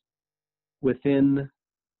tomatoes within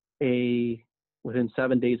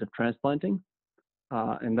 7 days of transplanting,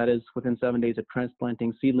 and that is within 7 days of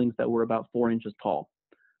transplanting seedlings that were about 4 inches tall.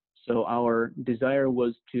 So our desire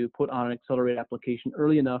was to put on an Accelerate application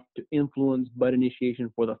early enough to influence bud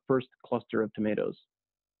initiation for the first cluster of tomatoes.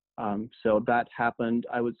 So that happened.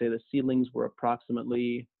 I would say the seedlings were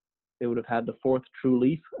approximately, they would have had the 4th true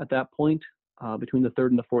leaf at that point. Between the 3rd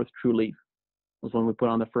and the 4th true leaf was when we put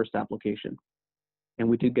on the first application. And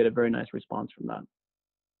we did get a very nice response from that.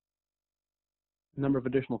 A number of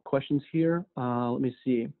additional questions here. Let me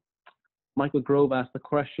see. Michael Grove asked the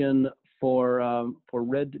question for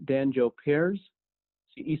red Danjo pears.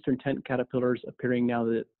 See Eastern tent caterpillars appearing now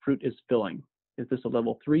that fruit is filling. Is this a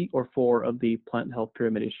level 3 or 4 of the plant health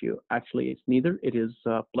pyramid issue? Actually, it's neither. It is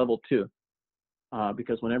level 2,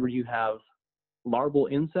 because whenever you have larval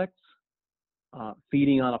insects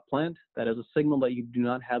feeding on a plant, that is a signal that you do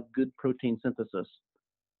not have good protein synthesis.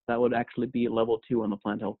 That would actually be level 2 on the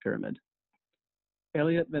plant health pyramid.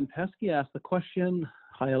 Elliot Van Pesky asked the question,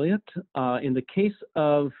 hi Elliot, in the case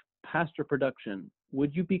of pasture production,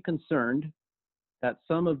 would you be concerned that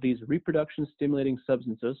some of these reproduction stimulating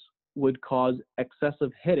substances would cause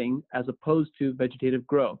excessive hitting as opposed to vegetative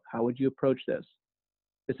growth? How would you approach this?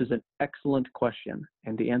 This is an excellent question,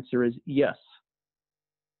 and the answer is yes.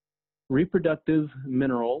 Reproductive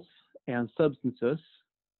minerals and substances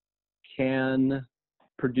can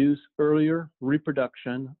produce earlier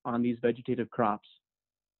reproduction on these vegetative crops.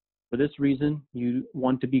 For this reason, you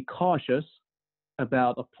want to be cautious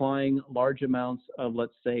about applying large amounts of,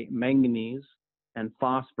 let's say, manganese and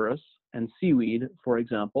phosphorus and seaweed, for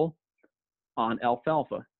example, on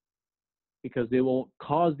alfalfa. because they will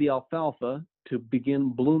cause the alfalfa to begin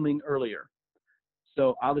blooming earlier.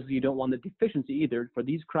 So obviously you don't want the deficiency either. For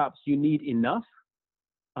these crops, you need enough.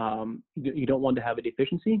 You don't want to have a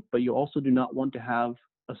deficiency, but you also do not want to have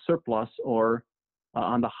a surplus or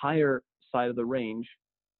on the higher side of the range,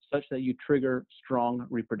 such that you trigger strong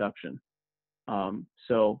reproduction.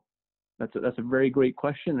 So that's a very great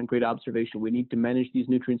question and great observation. We need to manage these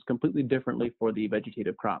nutrients completely differently for the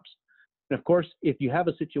vegetative crops. And of course, if you have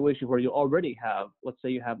a situation where you already have, let's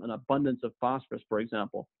say you have an abundance of phosphorus, for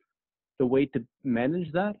example, the way to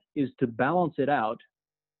manage that is to balance it out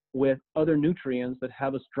with other nutrients that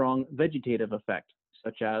have a strong vegetative effect,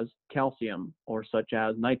 such as calcium or such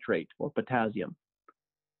as nitrate or potassium.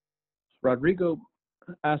 Rodrigo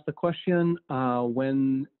asked the question,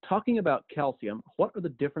 when talking about calcium, what are the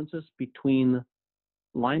differences between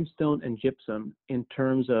limestone and gypsum in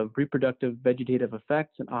terms of reproductive vegetative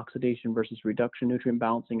effects and oxidation versus reduction, nutrient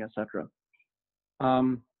balancing, etc.?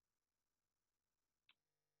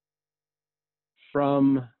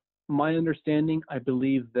 From my understanding, I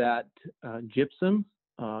believe that gypsum,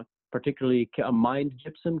 particularly mined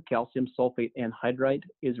gypsum, calcium sulfate anhydride,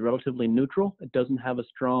 is relatively neutral. It doesn't have a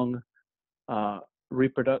strong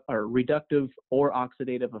reductive or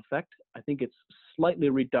oxidative effect. I think it's slightly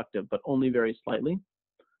reductive, but only very slightly.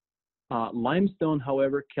 Limestone,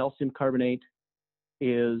 however, calcium carbonate,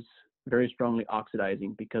 is very strongly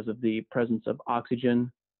oxidizing because of the presence of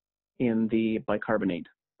oxygen in the bicarbonate.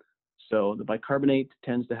 So the bicarbonate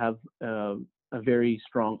tends to have a very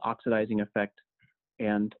strong oxidizing effect,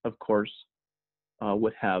 and of course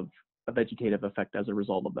would have a vegetative effect as a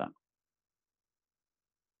result of that.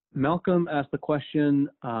 Malcolm asked the question,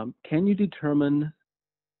 can you determine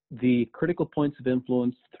the critical points of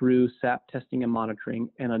influence through SAP testing and monitoring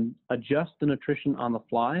and adjust the nutrition on the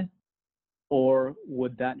fly, or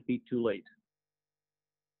would that be too late?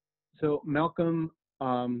 So Malcolm,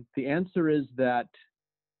 the answer is that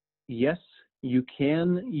yes, you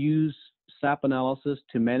can use SAP analysis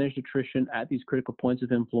to manage nutrition at these critical points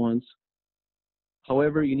of influence.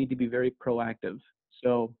 However, you need to be very proactive.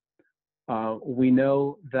 So we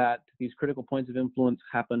know that these critical points of influence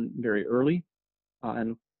happen very early,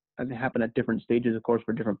 and they happen at different stages, of course,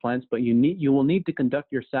 for different plants, but you will need to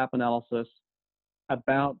conduct your SAP analysis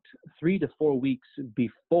about 3 to 4 weeks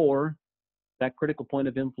before that critical point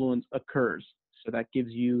of influence occurs. So that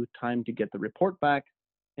gives you time to get the report back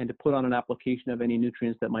and to put on an application of any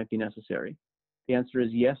nutrients that might be necessary. The answer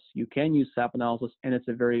is yes, you can use SAP analysis, and it's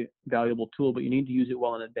a very valuable tool, but you need to use it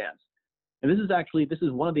well in advance. And this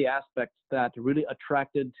is one of the aspects that really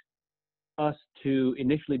attracted us to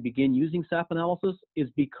initially begin using SAP analysis, is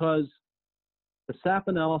because the SAP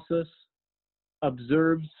analysis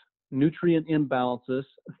observes nutrient imbalances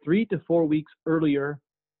 3 to 4 weeks earlier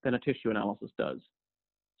than a tissue analysis does.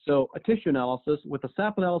 So a tissue analysis, with a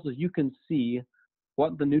SAP analysis, you can see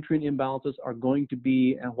what the nutrient imbalances are going to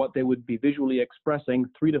be and what they would be visually expressing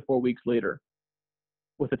 3 to 4 weeks later.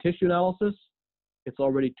 With a tissue analysis, it's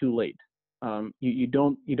already too late. You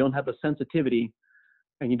don't have the sensitivity,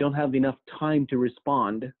 and you don't have enough time to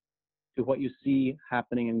respond to what you see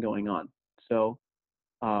happening and going on. So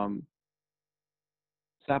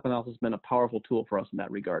SAP analysis has been a powerful tool for us in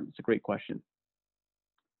that regard. It's a great question.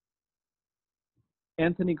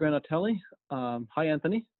 Anthony Granatelli. Hi,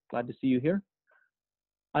 Anthony. Glad to see you here.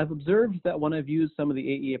 I've observed that when I've used some of the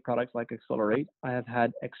AEA products like Accelerate, I have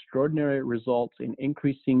had extraordinary results in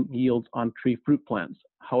increasing yields on tree fruit plants.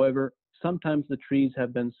 However, sometimes the trees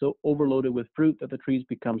have been so overloaded with fruit that the trees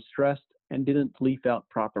become stressed and didn't leaf out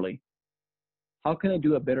properly. How can I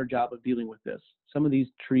do a better job of dealing with this? Some of these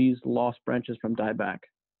trees lost branches from dieback.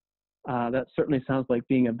 That certainly sounds like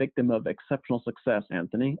being a victim of exceptional success,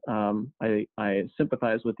 Anthony. I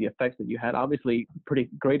sympathize with the effects that you had. Obviously, pretty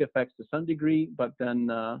great effects to some degree, but then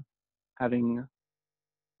having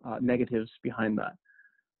negatives behind that.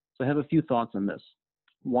 So I have a few thoughts on this.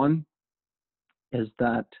 One is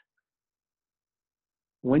that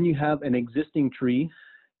when you have an existing tree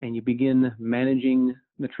and you begin managing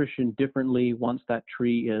nutrition differently once that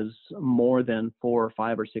tree is more than 4 or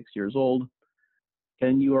 5 or 6 years old,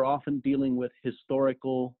 then you are often dealing with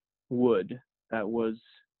historical wood that was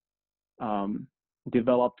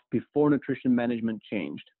developed before nutrition management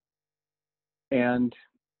changed. And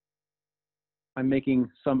I'm making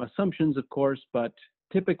some assumptions, of course, but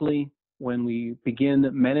typically when we begin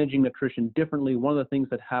managing nutrition differently, one of the things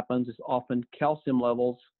that happens is often calcium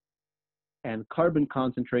levels and carbon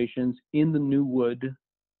concentrations in the new wood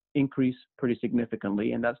increase pretty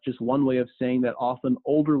significantly. And that's just one way of saying that often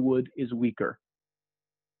older wood is weaker.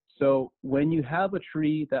 So when you have a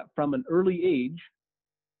tree that from an early age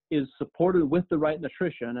is supported with the right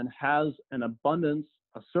nutrition and has an abundance,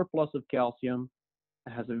 a surplus of calcium,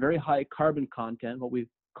 has a very high carbon content, what we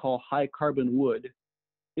call high carbon wood,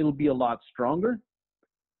 it'll be a lot stronger,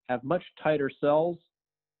 have much tighter cells,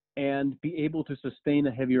 and be able to sustain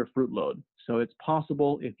a heavier fruit load. So it's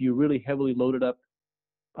possible if you really heavily loaded up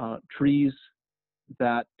trees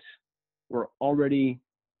that were already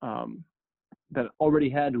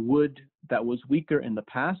had wood that was weaker in the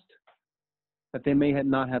past, that they may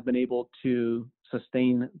not have been able to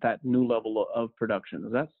sustain that new level of production.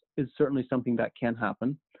 That is certainly something that can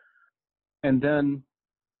happen. And then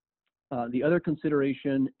the other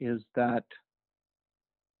consideration is that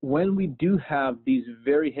when we do have these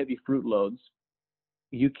very heavy fruit loads,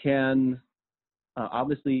 you can,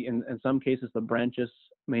 obviously in some cases, the branches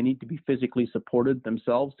may need to be physically supported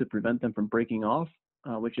themselves to prevent them from breaking off,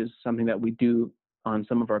 which is something that we do on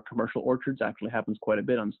some of our commercial orchards. Actually happens quite a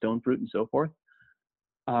bit on stone fruit and so forth.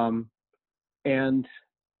 And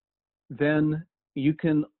then you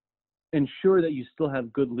can ensure that you still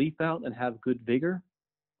have good leaf out and have good vigor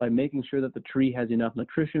by making sure that the tree has enough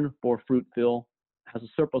nutrition for fruit fill, has a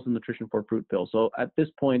surplus of nutrition for fruit fill. So at this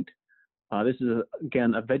point, this is,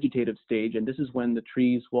 again, a vegetative stage, and this is when the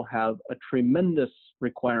trees will have a tremendous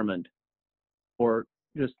requirement for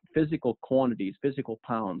just physical quantities, physical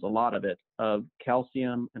pounds, a lot of it, of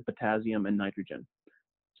calcium and potassium and nitrogen.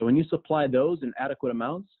 So when you supply those in adequate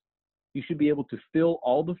amounts, you should be able to fill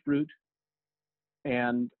all the fruit,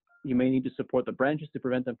 and you may need to support the branches to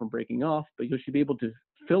prevent them from breaking off, but you should be able to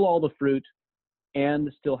fill all the fruit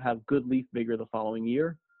and still have good leaf vigor the following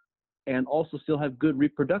year, and also still have good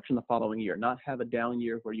reproduction the following year, not have a down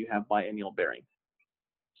year where you have biennial bearing.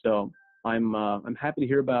 So I'm happy to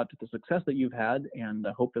hear about the success that you've had, and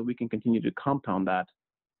I hope that we can continue to compound that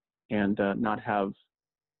and not have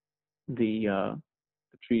the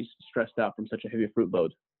trees stressed out from such a heavy fruit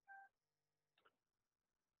load.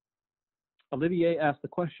 Olivier asked the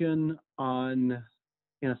question on,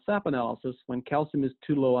 in a sap analysis, when calcium is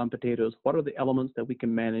too low on potatoes, what are the elements that we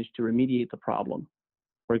can manage to remediate the problem?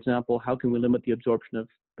 For example, how can we limit the absorption of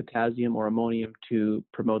potassium or ammonium to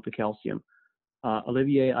promote the calcium?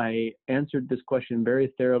 Olivier, I answered this question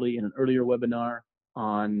very thoroughly in an earlier webinar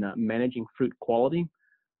on managing fruit quality.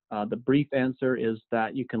 The brief answer is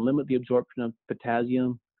that you can limit the absorption of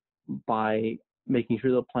potassium by making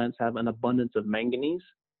sure the plants have an abundance of manganese,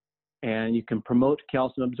 and you can promote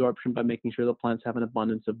calcium absorption by making sure the plants have an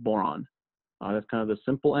abundance of boron. That's kind of the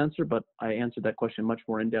simple answer, but I answered that question much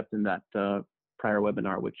more in depth in that prior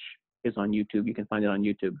webinar, which is on YouTube. You can find it on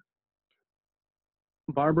YouTube.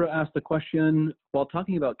 Barbara asked the question, while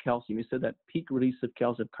talking about calcium, you said that peak release of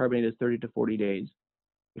calcium carbonate is 30 to 40 days.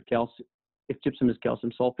 If gypsum is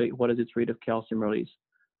calcium sulfate, what is its rate of calcium release?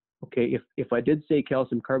 Okay, if I did say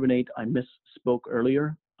calcium carbonate, I misspoke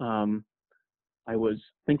earlier. I was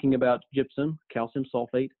thinking about gypsum, calcium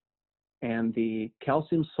sulfate, and the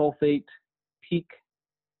calcium sulfate peak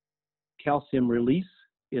calcium release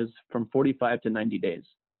is from 45 to 90 days.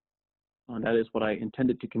 That is what I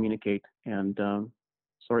intended to communicate, and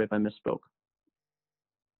sorry if I misspoke.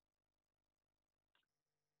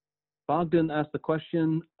 Bogdan asked the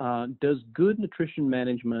question, does good nutrition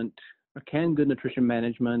management, or can good nutrition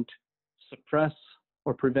management suppress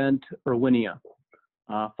or prevent Erwinia,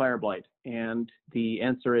 fire blight? And the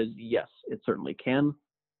answer is yes, it certainly can.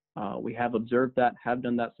 We have observed that, have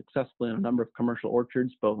done that successfully in a number of commercial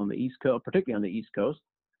orchards, both on the East Coast, particularly on the East Coast,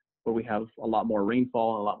 where we have a lot more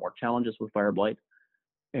rainfall and a lot more challenges with fire blight.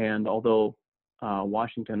 And although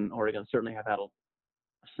Washington, Oregon certainly have had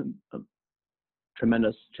a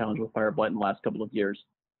tremendous challenge with fire blight in the last couple of years.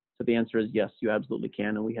 So the answer is yes, you absolutely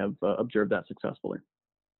can, and we have observed that successfully.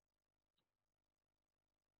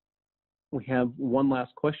 We have one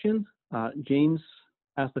last question. James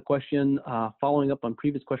asked the question, following up on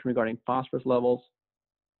previous question regarding phosphorus levels.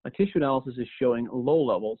 A tissue analysis is showing low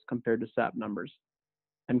levels compared to sap numbers.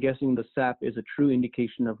 I'm guessing the sap is a true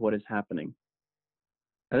indication of what is happening.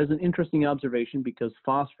 That is an interesting observation because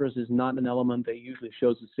phosphorus is not an element that usually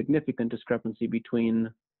shows a significant discrepancy between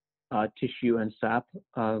tissue and sap,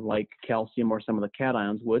 like calcium or some of the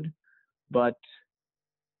cations would. But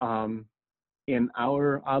in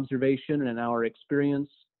our observation and in our experience,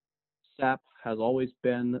 sap has always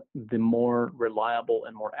been the more reliable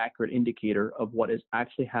and more accurate indicator of what is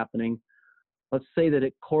actually happening. Let's say that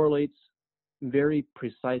it correlates very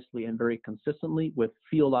precisely and very consistently with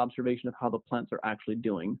field observation of how the plants are actually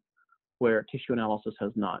doing, where tissue analysis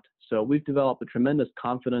has not. So we've developed a tremendous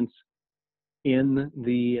confidence in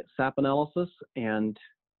the sap analysis, and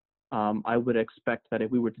I would expect that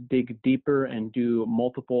if we were to dig deeper and do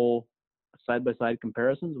multiple side-by-side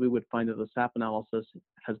comparisons, we would find that the SAP analysis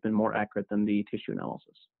has been more accurate than the tissue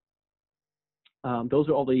analysis. Those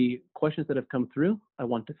are all the questions that have come through. I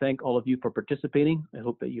want to thank all of you for participating. I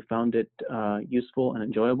hope that you found it useful and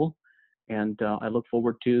enjoyable. And I look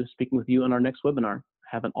forward to speaking with you on our next webinar.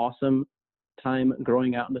 Have an awesome time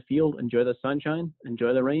growing out in the field. Enjoy the sunshine.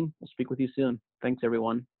 Enjoy the rain. We'll speak with you soon. Thanks,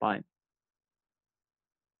 everyone. Bye.